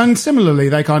 And similarly,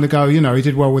 they kind of go, he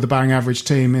did well with a bang average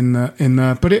team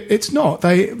but it's not.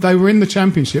 They were in the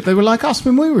Championship. They were like us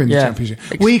when we were in the Championship.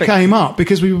 We came up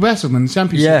because we were better than the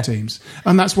Championship teams,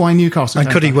 and that's why Newcastle. And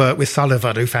could he work with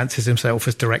Sullivan, who fancies himself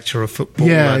as director of football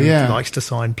and likes to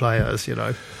sign players?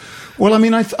 Well, I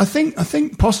mean, I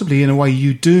think possibly in a way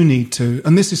you do need to,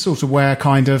 and this is sort of where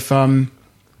kind of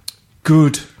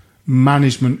good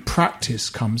management practice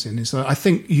comes in, is that I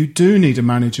think you do need a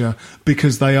manager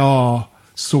because they are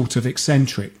sort of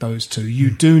eccentric, those two.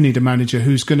 You do need a manager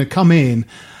who's going to come in,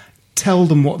 tell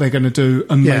them what they're going to do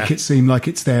and make it seem like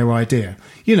it's their idea.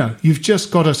 You've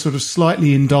just got to sort of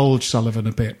slightly indulge Sullivan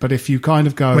a bit, but if you kind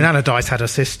of go... When Allardyce had a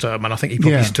system, and I think he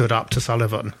probably stood up to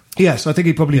Sullivan. Yes, I think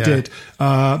he probably did.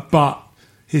 But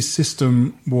his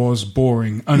system was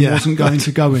boring and wasn't going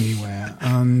to go anywhere.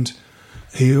 And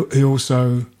he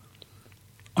also,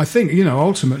 I think,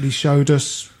 ultimately showed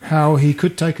us how he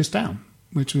could take us down,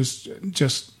 which was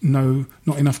just not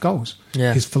enough goals.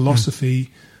 Yeah. His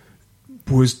philosophy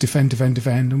was defend,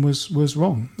 and was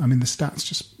wrong. I mean, the stats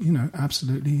just,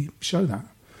 absolutely show that.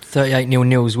 38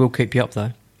 0-0s will keep you up,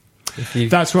 though.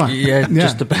 That's right. Yeah,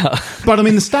 just about. But I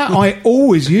mean, the stat I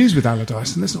always use with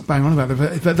Allardyce, and let's not bang on about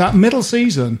that, but that middle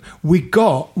season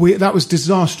that was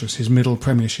disastrous, his middle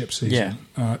Premiership season.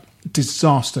 Yeah.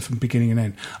 Disaster from beginning and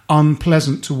end.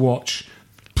 Unpleasant to watch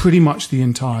pretty much the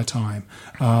entire time.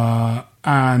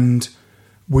 And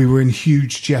we were in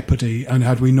huge jeopardy, and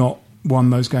had we not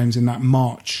won those games in that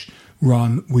March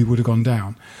run, we would have gone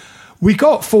down. We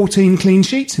got 14 clean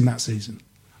sheets in that season.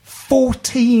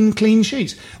 14 clean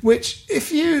sheets, which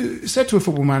if you said to a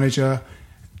football manager,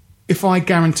 if I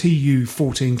guarantee you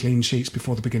 14 clean sheets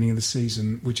before the beginning of the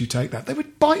season, would you take that? They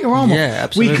would bite your arm off. Yeah,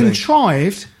 absolutely. We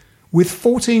contrived with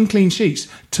 14 clean sheets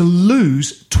to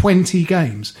lose 20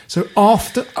 games. So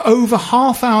after over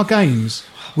half our games,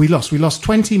 we lost. We lost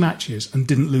 20 matches and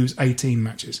didn't lose 18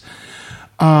 matches.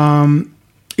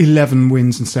 11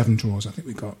 wins and 7 draws, I think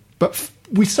we got. But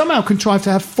we somehow contrived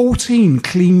to have 14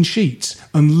 clean sheets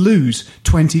and lose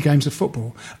 20 games of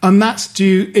football. And that's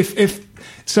due, if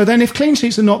clean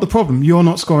sheets are not the problem, you're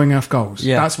not scoring enough goals.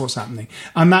 Yeah. That's what's happening.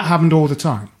 And that happened all the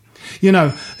time.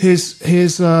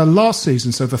 His last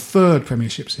season, so the third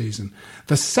Premiership season,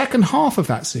 the second half of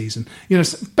that season,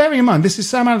 bearing in mind, this is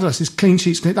Sam Allardyce's clean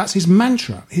sheets, that's his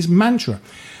mantra.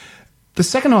 The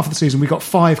second half of the season, we got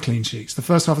 5 clean sheets. The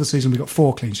first half of the season, we got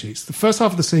 4 clean sheets. The second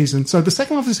half of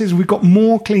the season, we got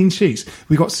more clean sheets.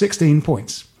 We got 16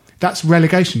 points. That's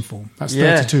relegation form. That's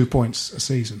 32 points a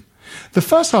season. The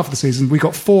first half of the season, we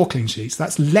got 4 clean sheets.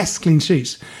 That's less clean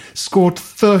sheets. Got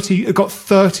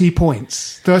 30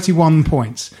 points, 31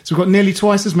 points. So we've got nearly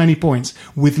twice as many points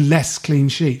with less clean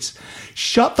sheets.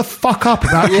 Shut the fuck up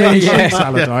about clean sheets,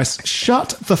 Allardyce. Shut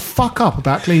the fuck up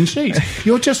about clean sheets.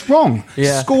 You're just wrong.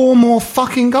 Yeah. Score more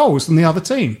fucking goals than the other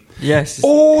team. Yes.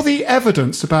 All the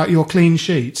evidence about your clean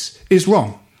sheets is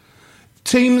wrong.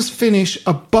 Teams finish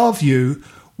above you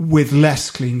with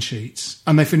less clean sheets,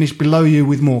 and they finish below you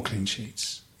with more clean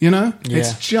sheets.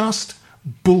 It's just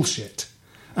bullshit.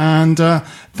 And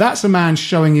that's a man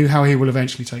showing you how he will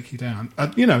eventually take you down.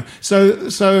 So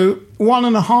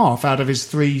 1.5 out of his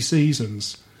 3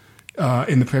 seasons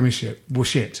in the Premiership were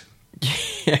shit.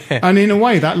 Yeah. And in a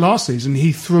way, that last season,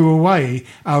 he threw away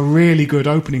our really good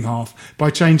opening half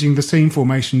by changing the team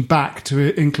formation back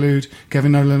to include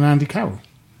Kevin Nolan and Andy Carroll.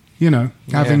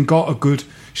 Having got a good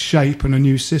shape and a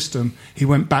new system, he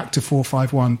went back to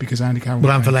 4-5-1 because Andy Carroll.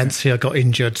 Well, and Valencia got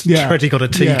injured. Yeah. Freddie got a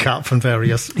teacup and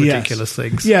various ridiculous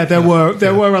things. Yeah, there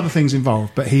were other things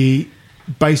involved, but he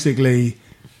basically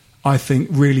I think,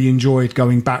 really enjoyed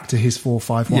going back to his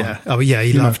 4-5-1. Yeah,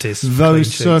 he loved his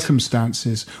those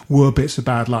circumstances were bits of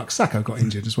bad luck. Sacco got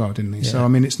injured as well, didn't he? So I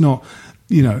mean, it's not,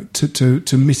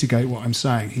 to mitigate what I'm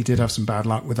saying, he did have some bad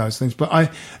luck with those things.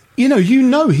 But he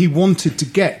wanted to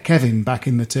get Kevin back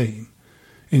in the team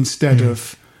instead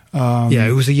of.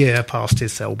 It was a year past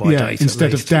his sell-by date.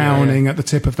 Instead of Downing at the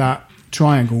tip of that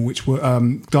triangle, which were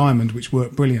diamond, which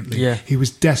worked brilliantly. Yeah. He was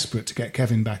desperate to get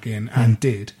Kevin back in and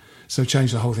did. So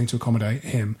changed the whole thing to accommodate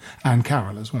him and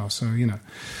Carroll as well. So, I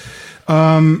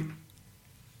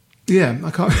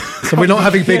can't. So we're not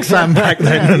having Big Sam back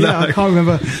then. I can't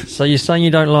remember. So you're saying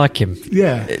you don't like him?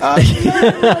 Yeah.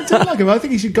 I don't like him. I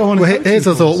think he should go on. Well, here's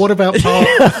a thought. What about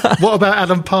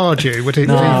Adam Pardew? Would he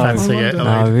fancy it?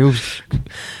 No,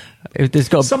 there's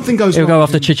got something goes he'll wrong. go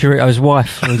after Chicharito's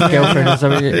wife or his girlfriend or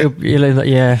something.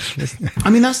 I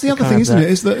mean, that's the other thing, isn't it?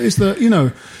 Is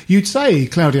that you'd say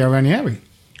Claudio Ranieri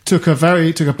took a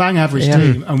bang average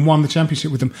team and won the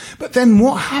championship with them, but then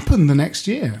what happened the next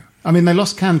year? I mean, they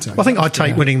lost Kante. Well, I think I'd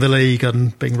take winning the league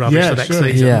and being rubbish the next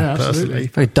season. Yeah, personally.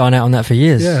 They've done out on that for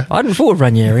years. Yeah. I hadn't thought of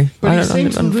Ranieri, but he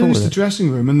seemed to lose the dressing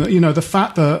room, and the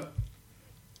fact that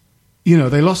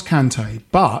they lost Kante,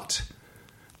 but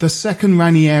the second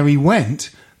Ranieri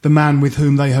went, the man with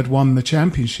whom they had won the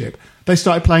championship, they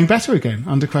started playing better again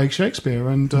under Craig Shakespeare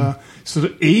and sort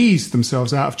of eased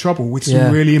themselves out of trouble with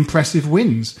some really impressive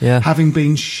wins, having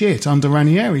been shit under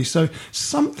Ranieri. So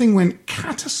something went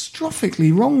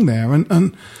catastrophically wrong there.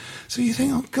 And so you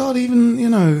think, oh, God,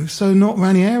 even, so not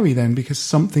Ranieri then, because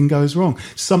something goes wrong.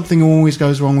 Something always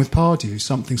goes wrong with Pardew,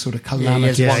 something sort of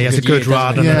calamity. He has a good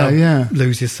run and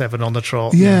loses 7 on the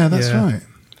trot. Yeah, that's right.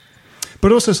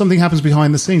 But also something happens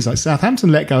behind the scenes, like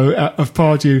Southampton let go of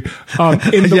Pardew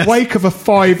in the wake of a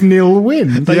 5-0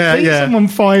 win. They beat someone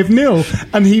 5-0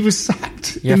 and he was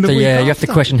sacked. You have to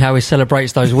question how he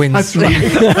celebrates those wins. That's right.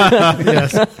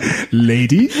 Yes.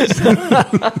 Ladies.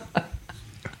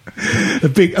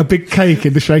 A big cake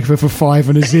in the shape of a 5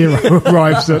 and a 0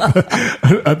 arrives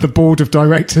at the board of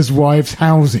directors' wives'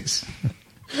 houses.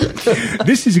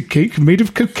 This is a cake made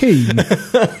of cocaine.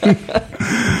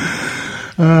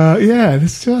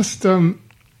 It's just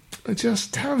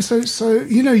terrible. So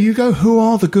you go, who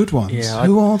are the good ones? Yeah,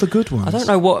 who are the good ones? I don't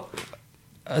know what,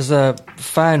 as a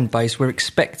fan base, we're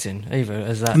expecting either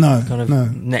as that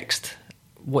next.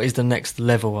 What is the next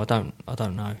level? I don't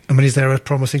know. I mean, is there a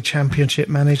promising championship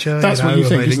manager? That's what you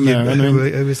think, isn't there?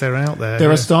 Who is there out there?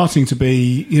 There are starting to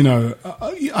be.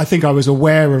 I think I was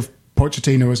aware of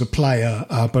Pochettino as a player,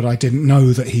 but I didn't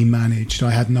know that he managed.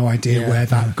 I had no idea where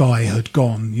that guy had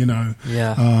gone,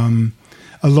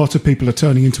 a lot of people are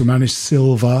turning into a manager.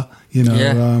 Silva,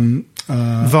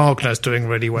 Wagner's doing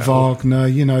really well.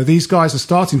 Wagner, these guys are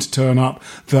starting to turn up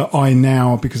that I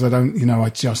now, because I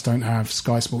just don't have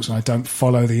Sky Sports and I don't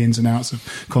follow the ins and outs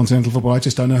of continental football. I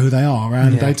just don't know who they are,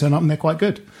 and they turn up and they're quite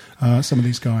good. Some of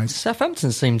these guys.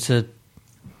 Southampton seem to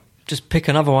just pick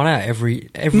another one out every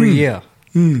year.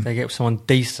 They get someone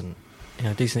decent,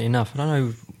 decent enough. I don't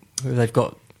know who they've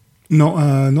got.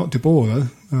 Not De Boer, though.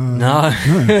 No.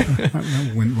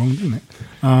 That went wrong, didn't it?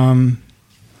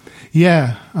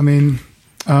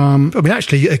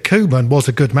 Actually, Koeman was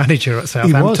a good manager at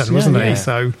Southampton, wasn't he?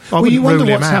 So I you wouldn't wonder rule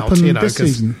him what's out. happened this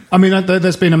season. I mean,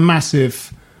 there's been a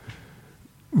massive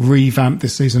revamp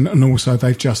this season, and also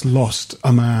they've just lost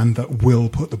a man that will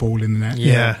put the ball in the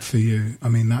net for you. I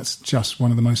mean, that's just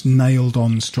one of the most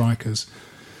nailed-on strikers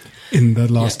in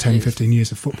the last 10, 15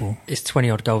 years of football. It's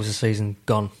 20-odd goals a season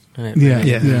gone, isn't it?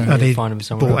 Yeah. And he find him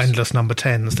somewhere bought else. endless number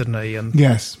 10s, didn't he? And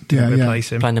replace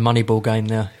him. Playing the Moneyball game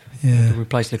now. Yeah.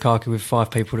 Replace Lukaku with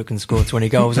 5 people that can score 20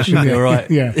 goals. That should be all right.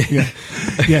 Yeah.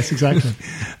 Yes, exactly.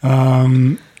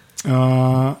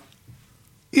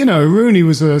 Rooney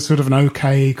was a sort of an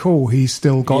okay call. He's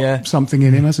still got something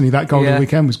in him, hasn't he? That goal of the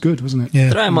weekend was good, wasn't it? I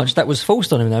don't know how much that was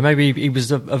forced on him, though. Maybe he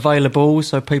was available,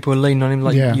 so people were leaning on him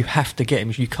like, you have to get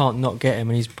him. You can't not get him.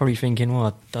 And he's probably thinking,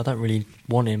 well, I don't really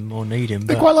want him or need him.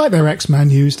 They quite like their ex-Man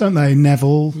U's, don't they?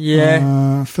 Neville.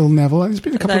 Yeah. Phil Neville. There's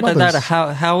been a couple of others. They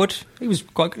had Howard. He was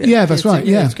quite good. Yeah, that's right.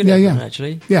 Yeah,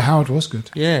 actually. Yeah, Howard was good.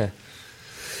 Yeah.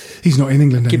 He's not in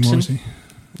England Gibson. anymore, is he?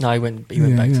 No, he went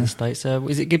back to the States.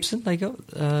 Is it Gibson they got?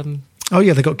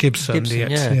 They got Gibson, the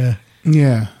ex.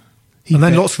 Yeah. And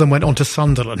then lots of them went on to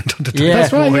Sunderland.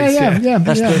 That's right, yeah.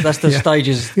 That's the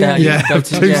stages down. Yeah,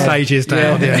 two stages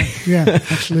down, Yeah,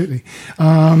 absolutely.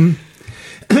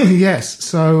 Yes,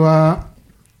 so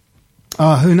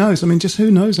who knows? I mean, just who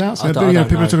knows outside? People are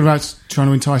talking about trying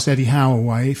to entice Eddie Howe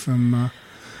away from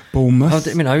Bournemouth.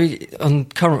 On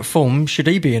current form, should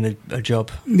he be in a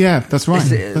job? Yeah, that's right.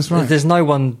 That's right. There's no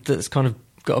one that's kind of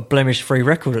got a blemish-free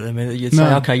record at the minute. You'd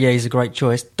say, okay, yeah, he's a great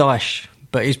choice, Dyche,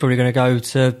 but he's probably going to go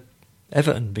to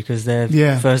Everton because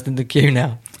they're first in the queue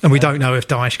now. And we don't know if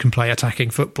Dyche can play attacking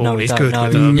football. No, he's good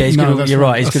with Yeah, he's good. You're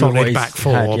right. He's a good solid with what he's back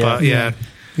four, had, but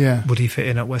yeah. Would he fit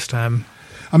in at West Ham?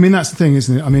 I mean, that's the thing,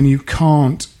 isn't it? I mean, you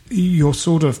can't. You're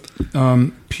sort of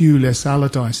Pulis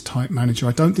Allardyce type manager.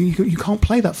 I don't think you can't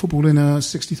play that football in a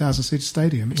 60,000 seat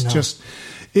stadium. It's just.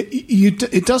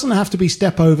 It doesn't have to be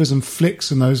stepovers and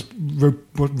flicks and those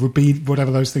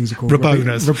whatever those things are called.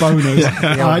 Rabonas.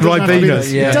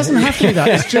 Ribenas. It doesn't have to be that.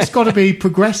 It's just got to be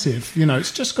progressive.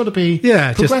 It's just got to be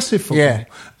progressive football. Yeah.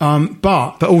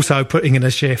 But also putting in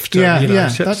a shift.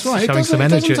 That's right. Showing some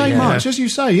energy. It doesn't take much, as you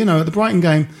say. At the Brighton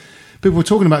game, people were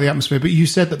talking about the atmosphere, but you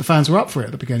said that the fans were up for it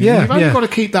at the beginning. You've only got to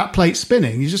keep that plate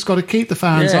spinning. You just got to keep the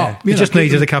fans up. You just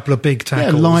needed a couple of big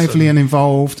tackles. Lively and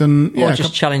involved. Or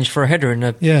just challenge for a header in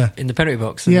the penalty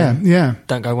box. And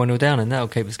don't go 1-0 down, and that'll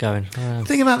keep us going. The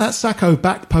thing about that Sacco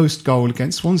back post goal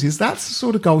against Swansea is that's the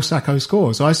sort of goal Sacco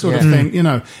scores. I sort of think,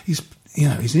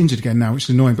 he's injured again now, which is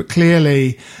annoying, but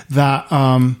clearly that...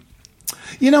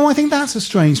 I think that's a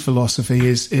strange philosophy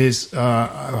is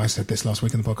I said this last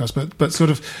week in the podcast, but sort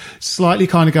of slightly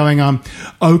kind of going,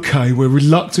 okay, we're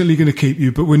reluctantly going to keep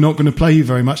you, but we're not going to play you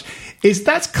very much.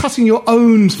 That's cutting your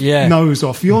own nose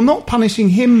off. You're not punishing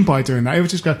him by doing that. He would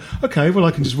just go, okay, well,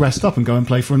 I can just rest up and go and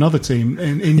play for another team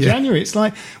in January. It's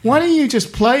like, why don't you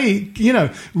just play,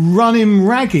 run him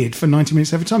ragged for 90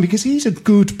 minutes every time? Because he's a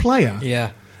good player.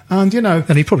 Yeah. And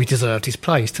and he probably deserved his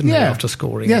place, didn't he, after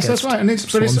scoring? Yes, that's right. And it's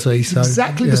Swansea,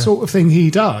 exactly the sort of thing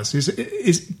he does: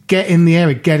 is get in the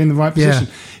area, get in the right position,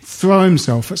 throw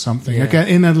himself at something. Yeah. Again,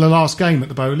 in the last game at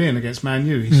the Boleyn against Man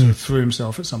U, he sort of threw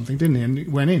himself at something, didn't he? And it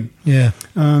went in. Yeah.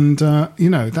 And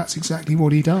that's exactly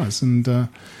what he does. And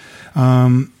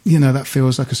that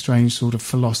feels like a strange sort of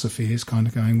philosophy. Is kind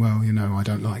of going, well, I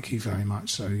don't like you very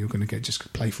much, so you're going to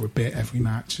just play for a bit every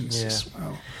match, and it's just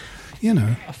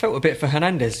I felt a bit for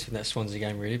Hernandez in that Swansea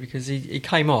game, really, because he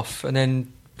came off and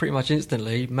then pretty much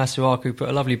instantly Masuaku put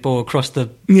a lovely ball across the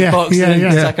box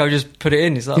and Sacco just put it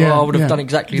in. It's like, I would have done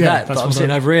exactly that, but I'm sitting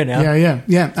over here now.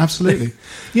 Yeah, absolutely.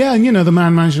 And the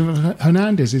man manager of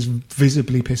Hernandez is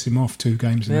visibly pissing him off 2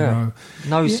 games in a row.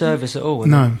 No service at all.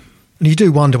 No. And you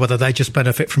do wonder whether they just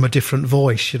benefit from a different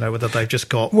voice, whether they've just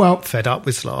got fed up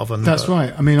with Slaven. That's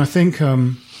right. I mean, I think...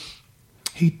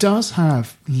 he does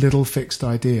have little fixed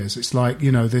ideas. It's like,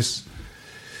 this...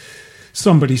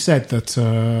 Somebody said that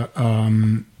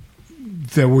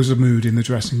there was a mood in the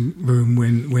dressing room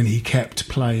when he kept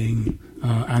playing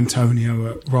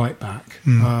Antonio at right back,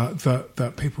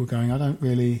 that people were going, I don't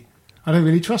really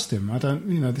trust him. I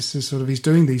don't, this is sort of, he's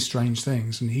doing these strange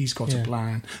things and he's got a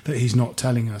plan that he's not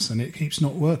telling us and it keeps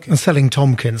not working. And selling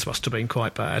Tompkins must have been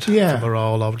quite bad for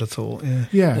morale, I would have thought.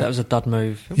 Yeah. That was a dud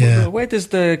move. Yeah. Where does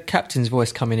the captain's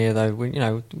voice come in here,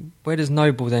 though? Where does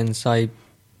Noble then say,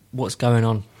 what's going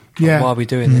on? Why are we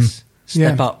doing this?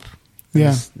 Step up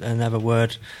and have a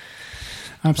word.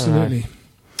 Absolutely.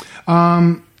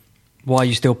 Why are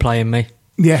you still playing me?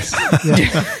 Yes.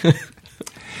 Yeah.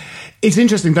 It's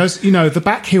interesting, those, the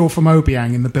back heel from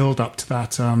Obiang in the build-up to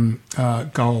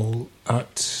that goal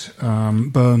at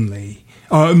Burnley,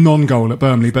 non-goal at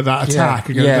Burnley, but that attack,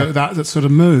 that sort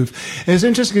of move. It's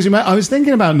interesting because I was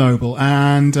thinking about Noble,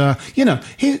 and he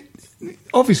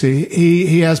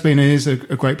has been and is a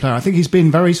great player. I think he's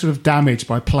been very sort of damaged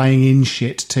by playing in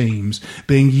shit teams,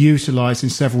 being utilised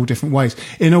in several different ways.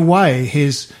 In a way,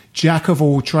 his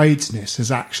jack-of-all-tradesness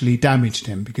has actually damaged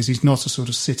him because he's not a sort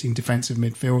of sitting defensive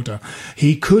midfielder.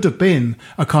 He could have been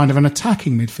a kind of an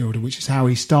attacking midfielder, which is how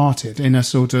he started, in a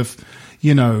sort of,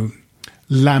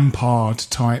 Lampard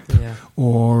type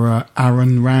or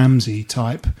Aaron Ramsey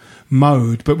type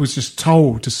mode, but was just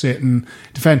told to sit and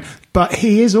defend. But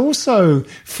he is also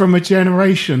from a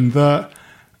generation that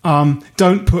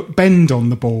don't put bend on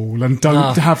the ball and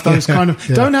don't have those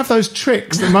don't have those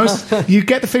tricks that most you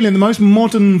get the feeling the most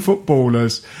modern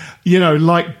footballers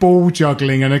like ball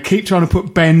juggling and keep trying to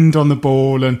put bend on the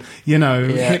ball and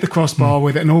hit the crossbar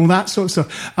with it and all that sort of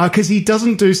stuff, because he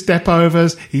doesn't do step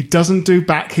overs, he doesn't do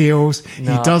back heels, he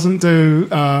doesn't do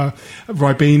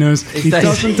Ribenas, he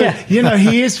doesn't do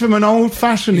he is from an old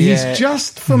fashioned, he's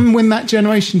just from when that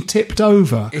generation tipped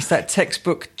over. It's that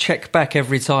textbook check back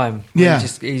every time.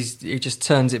 He just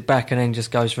turns it back and then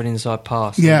just goes for an inside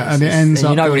pass. And it ends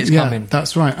up... when it's coming.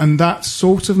 That's right. And that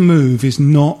sort of move is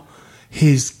not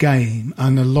his game.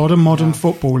 And a lot of modern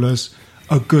footballers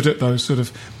are good at those sort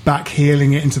of back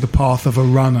heeling it into the path of a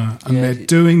runner, and they're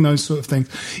doing those sort of things.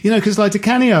 Because like Di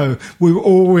Canio, we were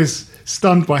always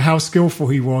stunned by how skillful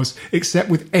he was, except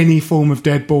with any form of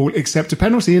dead ball, except a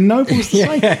penalty. And Noble was the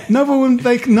same.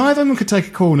 Neither of them could take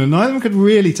a corner. Neither of them could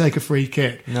really take a free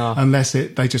kick unless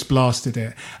they just blasted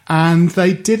it. And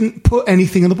they didn't put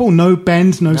anything on the ball. No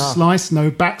bend, no slice, no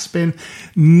backspin,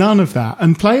 none of that.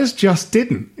 And players just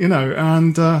didn't,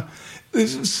 And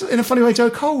in a funny way, Joe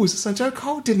Cole was the same. Joe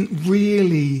Cole didn't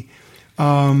really...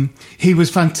 he was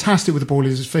fantastic with the ball at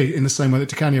his feet in the same way that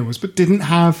Di Canio was, but didn't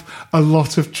have a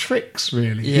lot of tricks,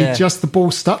 really. Yeah. The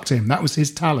ball stuck to him. That was his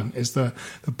talent, is the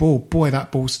ball. Boy,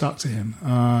 that ball stuck to him.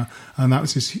 And that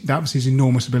was his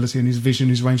enormous ability and his vision,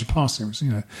 his range of passing. It was,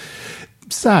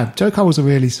 sad. Joe Cole was a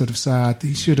really sort of sad...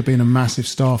 He should have been a massive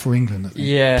star for England, I think.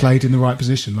 Yeah. Played in the right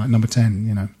position, like number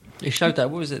 10, He showed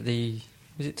that, what was it,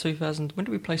 was it 2000? When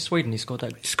did we play Sweden? He scored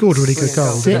that. He scored a really good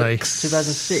goal, didn't he?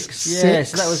 2006. Yeah,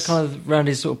 so that was kind of around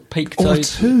his sort of peak. Or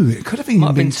two. It could have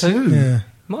even been two. Yeah.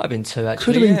 Might have been two,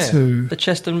 actually. Could have been two. The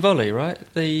Cheston volley, right?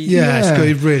 It's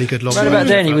good, really good long. Right about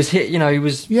then, he was hit. He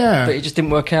was. Yeah, but it just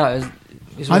didn't work out.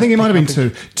 I think it might have been two.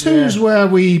 Two's where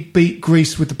we beat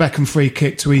Greece with the Beckham free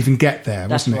kick to even get there,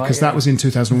 wasn't it? Because that was in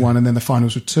 2001, and then the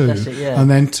finals were two. That's it, yeah.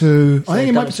 And then two. So I think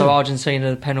it might be two. So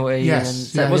Argentina, the penalty.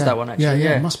 Yes. And was that one, actually?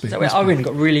 Yeah, it must be. Owen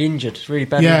got really injured, really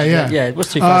badly. Yeah. It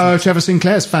was 2000. Trevor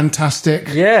Sinclair's fantastic.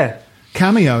 Yeah.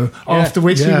 Cameo, after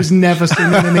which he was never seen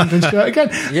in an England shirt again.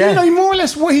 More or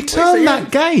less he turned that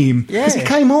game, because he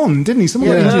came on, didn't he? Someone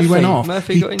got injured, he went off.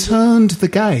 He turned the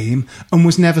game and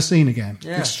was never seen again.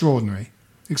 Extraordinary.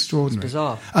 It's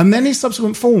bizarre. And then his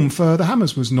subsequent form for the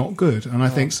Hammers was not good, and I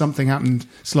think something happened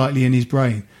slightly in his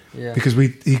brain. Yeah. Because we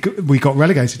got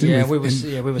relegated, didn't we? We were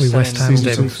West Ham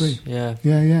season 2-3.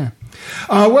 Yeah.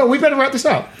 Well, we better wrap this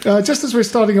up. Just as we're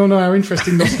starting on our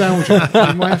interesting nostalgia,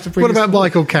 we might have to bring. What about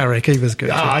Michael Carrick? He was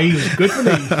good. He was good for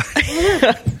me.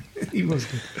 He was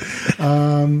good.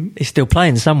 He's still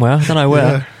playing somewhere. I don't know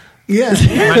where. Yeah.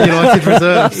 Man United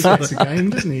reserves. He gets a game,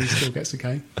 doesn't he? He still gets a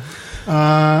game.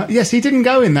 Yes, he didn't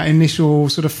go in that initial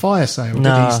sort of fire sale, did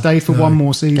he? He stayed for one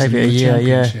more season in the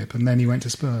Championship, and then he went to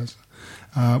Spurs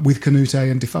with Canute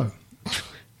and Defoe.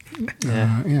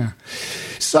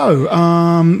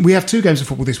 So, we have 2 games of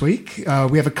football this week.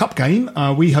 We have a cup game.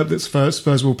 We hope that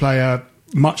Spurs will play a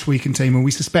much weakened team, and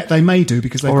we suspect they may do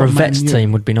because they've got a vets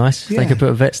team would be nice. If they could put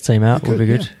a vets team out, would be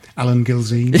good. Alan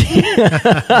Gilzine,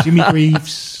 Jimmy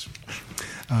Greaves,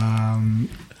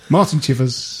 Martin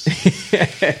Chivers.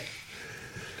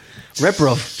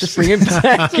 Rebrov, just bring him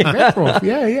back. Rebrov,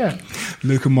 yeah.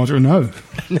 Luka Modric, no.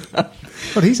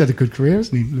 But he's had a good career,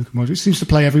 hasn't he, Luka Modric? Seems to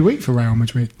play every week for Real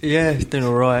Madrid. Yeah, he's doing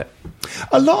all right.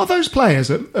 A lot of those players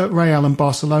at Real and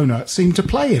Barcelona seem to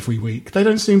play every week. They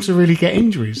don't seem to really get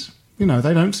injuries. They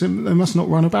must not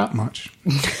run about much.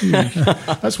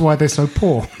 That's why they're so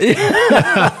poor. He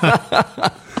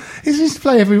seems to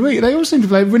play every week. They all seem to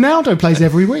play. Ronaldo plays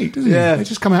every week, doesn't he? Yeah. They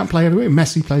just come out and play every week.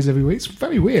 Messi plays every week. It's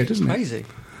very weird, isn't it? Crazy.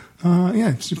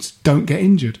 Just don't get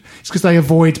injured. It's because they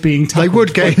avoid being tackled. They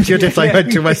would get injured if they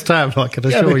went to West Ham, I can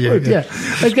assure you.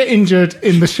 They'd get injured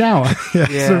in the shower.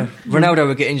 So, Ronaldo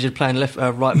would get injured playing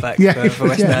right back for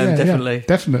West Ham,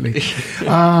 definitely.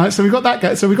 So we got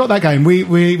that. So we got that game.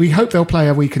 We hope they'll play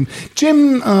a weekend.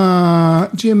 Jim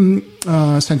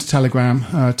sent a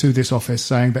telegram to this office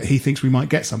saying that he thinks we might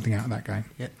get something out of that game.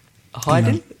 Yeah.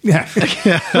 Hiding? Yeah.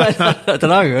 I don't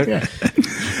know. Yeah.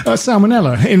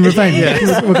 Salmonella in revenge.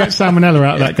 We'll get salmonella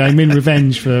out of that game in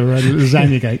revenge for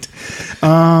Lasagnagate.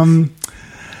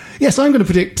 Yes, I'm going to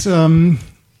predict.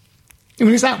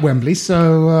 It's at Wembley,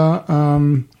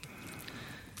 so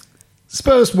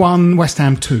Spurs 1, West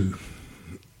Ham 2.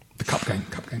 The cup game.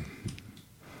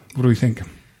 What do we think,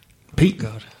 Pete?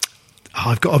 God,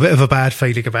 I've got a bit of a bad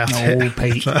feeling about it. Oh,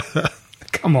 Pete,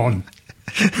 come on.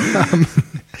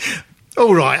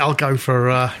 All right, I'll go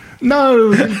for...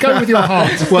 No, go with your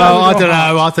heart. Well, I don't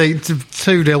know. I think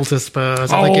 2-0 to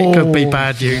Spurs. I think it could be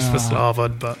bad news for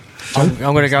Slaven, but... I'm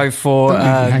going to go for...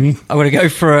 I'm going to go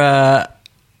for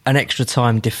an extra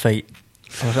time defeat.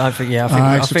 I think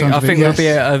it'll be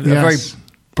a very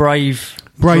brave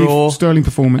draw, sterling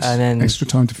performance, and then extra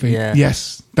time defeat. Yeah.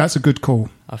 Yes, that's a good call.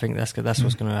 I think that's good. That's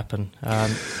what's going to happen.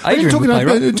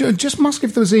 Just must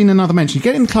give the zine another mention.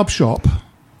 Get in the club shop.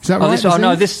 Is that right? The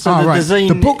zine.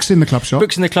 The book's in the club shop.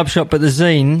 Book's in the club shop, but the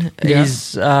zine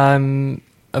is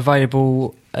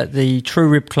available at the True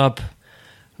Rib Club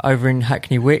over in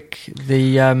Hackney Wick.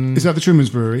 Is that the Truman's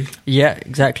Brewery? Yeah,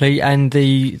 exactly. And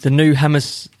the new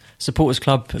Hammers Supporters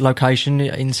Club location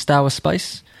in Stour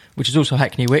Space, which is also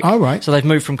Hackney Wick. Oh, right. So they've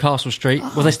moved from Castle Street.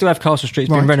 Well, they still have Castle Street.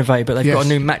 It's been renovated, but they've got a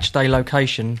new match day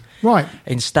location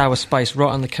in Stour Space,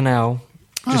 right on the canal,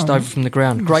 just over from the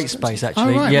ground. Great space,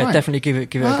 actually. Definitely give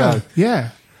it a go. Yeah.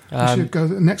 We should go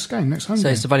to the next game, next home game. So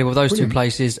it's available those two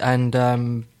places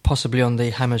and possibly on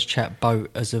the Hammers Chat boat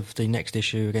as of the next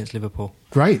issue against Liverpool.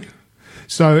 Great.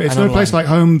 So it's no place like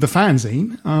home, the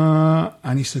fanzine,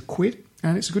 and it's £1,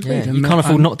 and it's a good read. You can't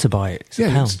afford not to buy it. It's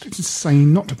 £1. It's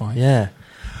insane not to buy it. Yeah.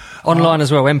 Online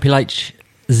as well,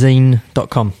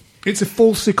 mplhzine.com. It's a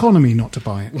false economy not to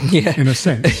buy it, in a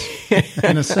sense.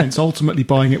 In a sense, ultimately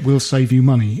buying it will save you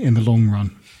money in the long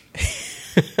run.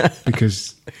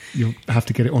 Because you'll have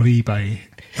to get it on eBay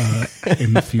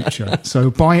in the future.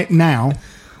 So buy it now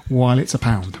while it's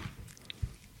 £1.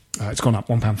 It's gone up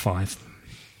 £1.05.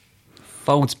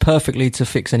 Folds perfectly to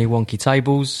fix any wonky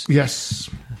tables. Yes.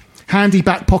 Handy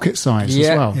back pocket size as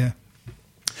well. Yeah.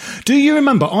 Do you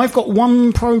remember? I've got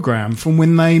one programme from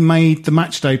when they made the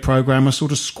Matchday programme a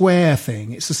sort of square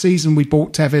thing. It's the season we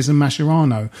bought Tevez and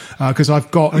Mascherano because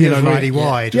I've got really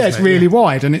wide. Yeah, it's really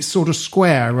wide and it's sort of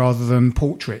square rather than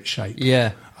portrait shape.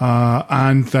 Yeah.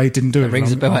 And they didn't do it.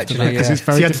 Rings a bell, actually. It's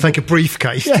very you had to take a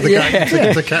briefcase to the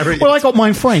game to carry it. Well, I got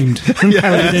mine framed and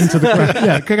carried it into the ground.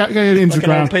 Yeah, carried it into the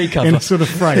ground LP cover. in a sort of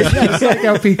frame. Yeah, it's like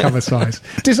LP cover size.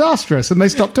 Disastrous, and they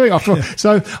stopped doing it after all.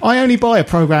 So I only buy a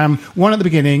programme, one at the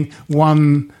beginning,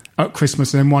 one at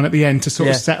Christmas, and then one at the end to sort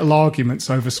of settle arguments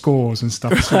over scores and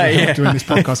stuff. Doing this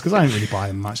podcast because I don't really buy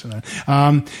them much.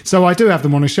 So I do have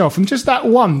them on a shelf, and just that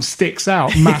one sticks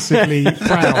out massively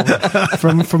proud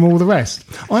from all the rest.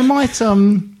 I might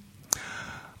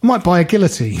buy a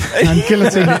guillotine and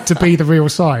guillotine it to be the real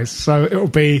size. So it'll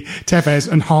be Tevez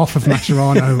and half of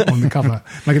Mascherano on the cover.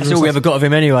 That's all we ever got of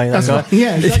him anyway. That's right.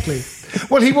 Yeah, exactly.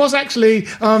 Well, he was actually...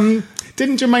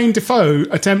 didn't Jermaine Defoe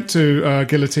attempt to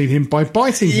guillotine him by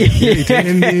biting him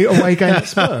in the away game at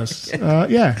Spurs?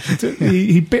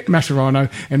 He bit Mascherano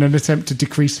in an attempt to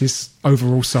decrease his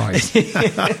overall size.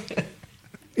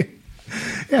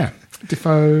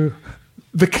 Defoe...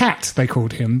 The cat, they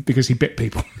called him, because he bit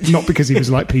people. Not because he was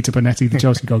like Peter Bonetti, the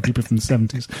Chelsea goalkeeper from the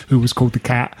 70s, who was called the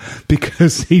cat,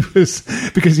 because he was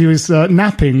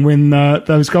napping when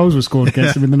those goals were scored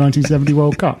against him in the 1970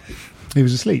 World Cup. He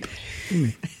was asleep, didn't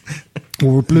he?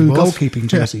 Wore a blue goalkeeping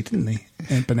jersey, didn't he?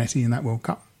 Bonetti in that World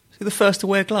Cup. Was he the first to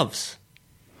wear gloves?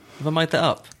 Have I made that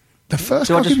up? The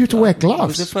first goalkeeper to wear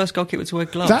gloves? Was the first goalkeeper to wear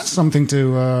gloves? That's something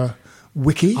to...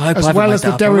 wiki, as well as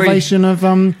the derivation of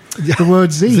the word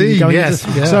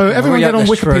zine. So everyone get on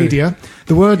Wikipedia.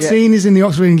 The word zine is in the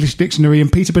Oxford English Dictionary, and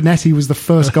Peter Bonetti was the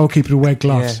first goalkeeper to wear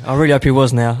gloves. Yeah, I really hope he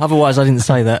was now. Otherwise, I didn't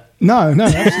say that. No,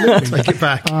 absolutely. Take it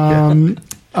back.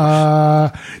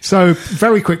 So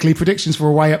very quickly, predictions for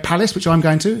away at Palace, which I'm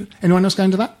going to. Anyone else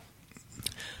going to that?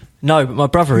 No, but my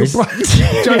brother is.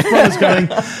 Joe's brother's going.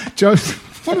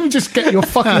 Why don't we just get your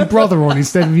fucking brother on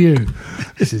instead of you?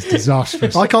 This is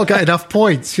disastrous. I can't get enough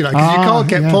points, because you can't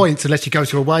get points unless you go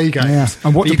to away games. Yeah.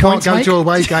 And what you can't go to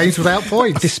away games without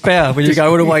points. Despair when you go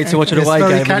all the way to watch an away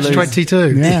game.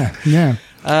 Catch-22. Yeah.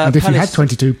 And if Palace, you had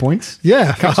 22 points,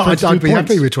 I'd be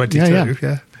happy with 22.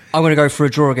 Yeah. I'm going to go for a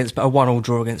 1-1 draw against Palace.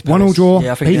 1-1 draw.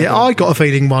 Yeah, I got a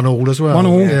feeling 1-1 as well.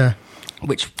 1-1. Yeah.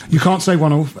 Which you can't say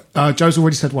 1-1. Joe's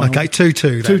already said 1-1. Okay,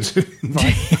 2-2 then. 2-2.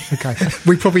 Right. Okay.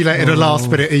 We probably let in a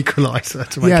last-minute equaliser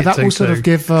to make it 2-2. That will sort of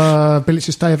give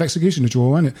Bilic's day of execution a draw,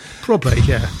 won't it? Probably,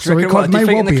 yeah. So it may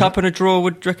well in the be. cup and a draw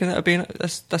would reckon that would be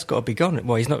that's got to be gone.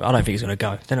 Well, he's not. I don't think he's going to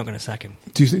go. They're not going to sack him.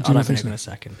 Do you think? I don't think they're going to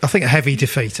sack him. I think a heavy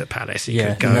defeat at Palace. He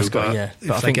could go, but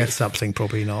but if they get something,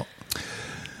 probably not.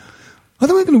 I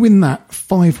think we're going to win that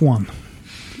 5-1.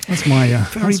 That's my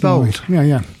very bold.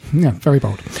 Yeah, very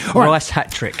bold. All Rice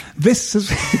hat trick. This is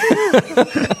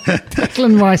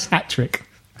Declan Rice hat trick.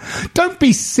 Don't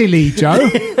be silly, Joe.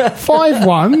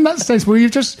 5-1. That's sensible. You're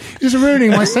just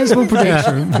ruining my sensible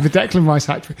prediction for the Declan Rice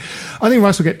hat trick. I think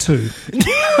Rice will get 2.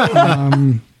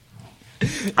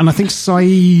 And I think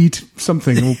Saeed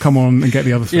something will come on and get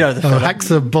the other 3.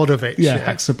 Haksabanovic.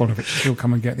 Haksabanovic. He'll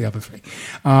come and get the other 3.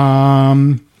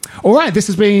 All right, this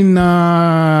has been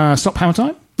Stop Hammer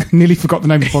Time. Nearly forgot the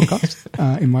name of the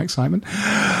podcast in my excitement.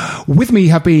 With me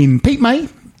have been Pete May.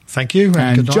 Thank you.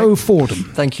 And Joe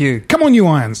Fordham. Thank you. Come on, you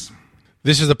Irons.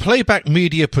 This is a Playback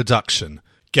Media production.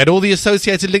 Get all the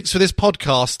associated links for this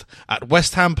podcast at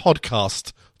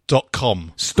westhampodcast.com.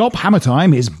 ladbrokes.com. Stop Hammer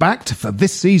Time is backed for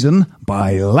this season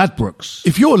by Ladbrokes.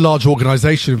 If you're a large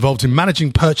organisation involved in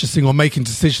managing, purchasing or making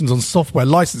decisions on software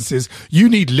licenses, you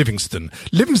need Livingston.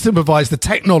 Livingston provides the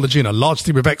technology and a large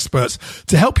team of experts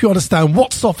to help you understand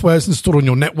what software is installed on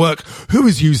your network, who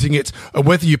is using it, and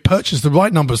whether you purchase the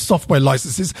right number of software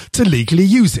licenses to legally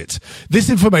use it. This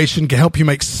information can help you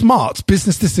make smart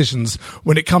business decisions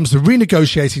when it comes to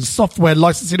renegotiating software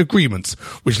licensing agreements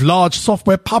with large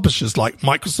software publishers like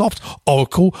Microsoft,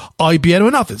 Oracle, IBM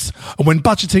and others, and when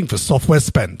budgeting for software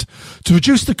spend. To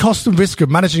reduce the cost and risk of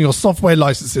managing your software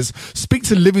licenses, speak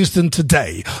to Livingston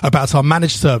today about our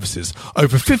managed services.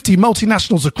 Over 50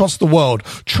 multinationals across the world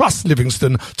trust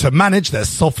Livingston to manage their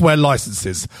software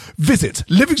licenses. Visit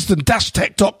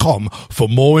livingston-tech.com for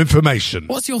more information.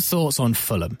 What's your thoughts on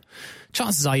Fulham?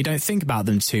 Chances are you don't think about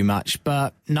them too much,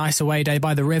 but nice away day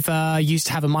by the river, used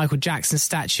to have a Michael Jackson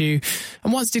statue,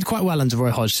 and once did quite well under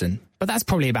Roy Hodgson. But that's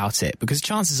probably about it, because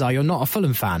chances are you're not a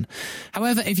Fulham fan.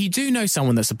 However, if you do know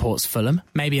someone that supports Fulham,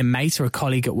 maybe a mate or a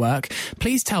colleague at work,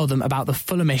 please tell them about the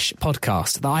Fulhamish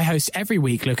podcast that I host every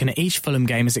week, looking at each Fulham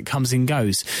game as it comes and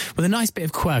goes, with a nice bit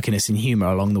of quirkiness and humour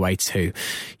along the way too.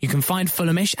 You can find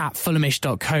Fulhamish at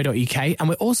fulhamish.co.uk, and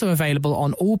we're also available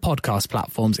on all podcast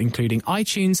platforms, including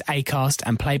iTunes, Acast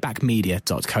and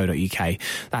playbackmedia.co.uk.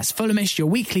 That's Fulhamish, your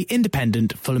weekly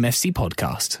independent Fulham FC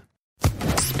podcast.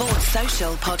 Sports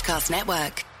Social Podcast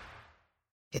Network.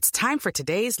 It's time for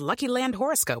today's Lucky Land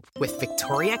horoscope with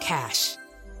Victoria Cash.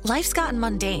 Life's gotten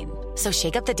mundane, so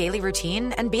shake up the daily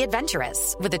routine and be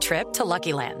adventurous with a trip to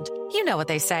Lucky Land. You know what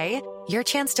they say, your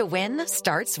chance to win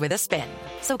starts with a spin.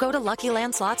 So go to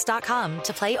LuckyLandSlots.com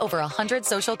to play over 100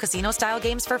 social casino-style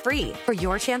games for free for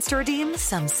your chance to redeem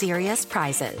some serious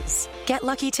prizes. Get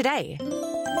lucky today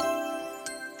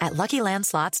at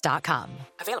LuckyLandSlots.com.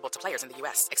 Available to players in the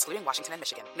U.S., excluding Washington and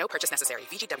Michigan. No purchase necessary.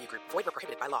 VGW Group. Void where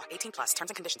prohibited by law. 18+.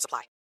 Terms and conditions apply.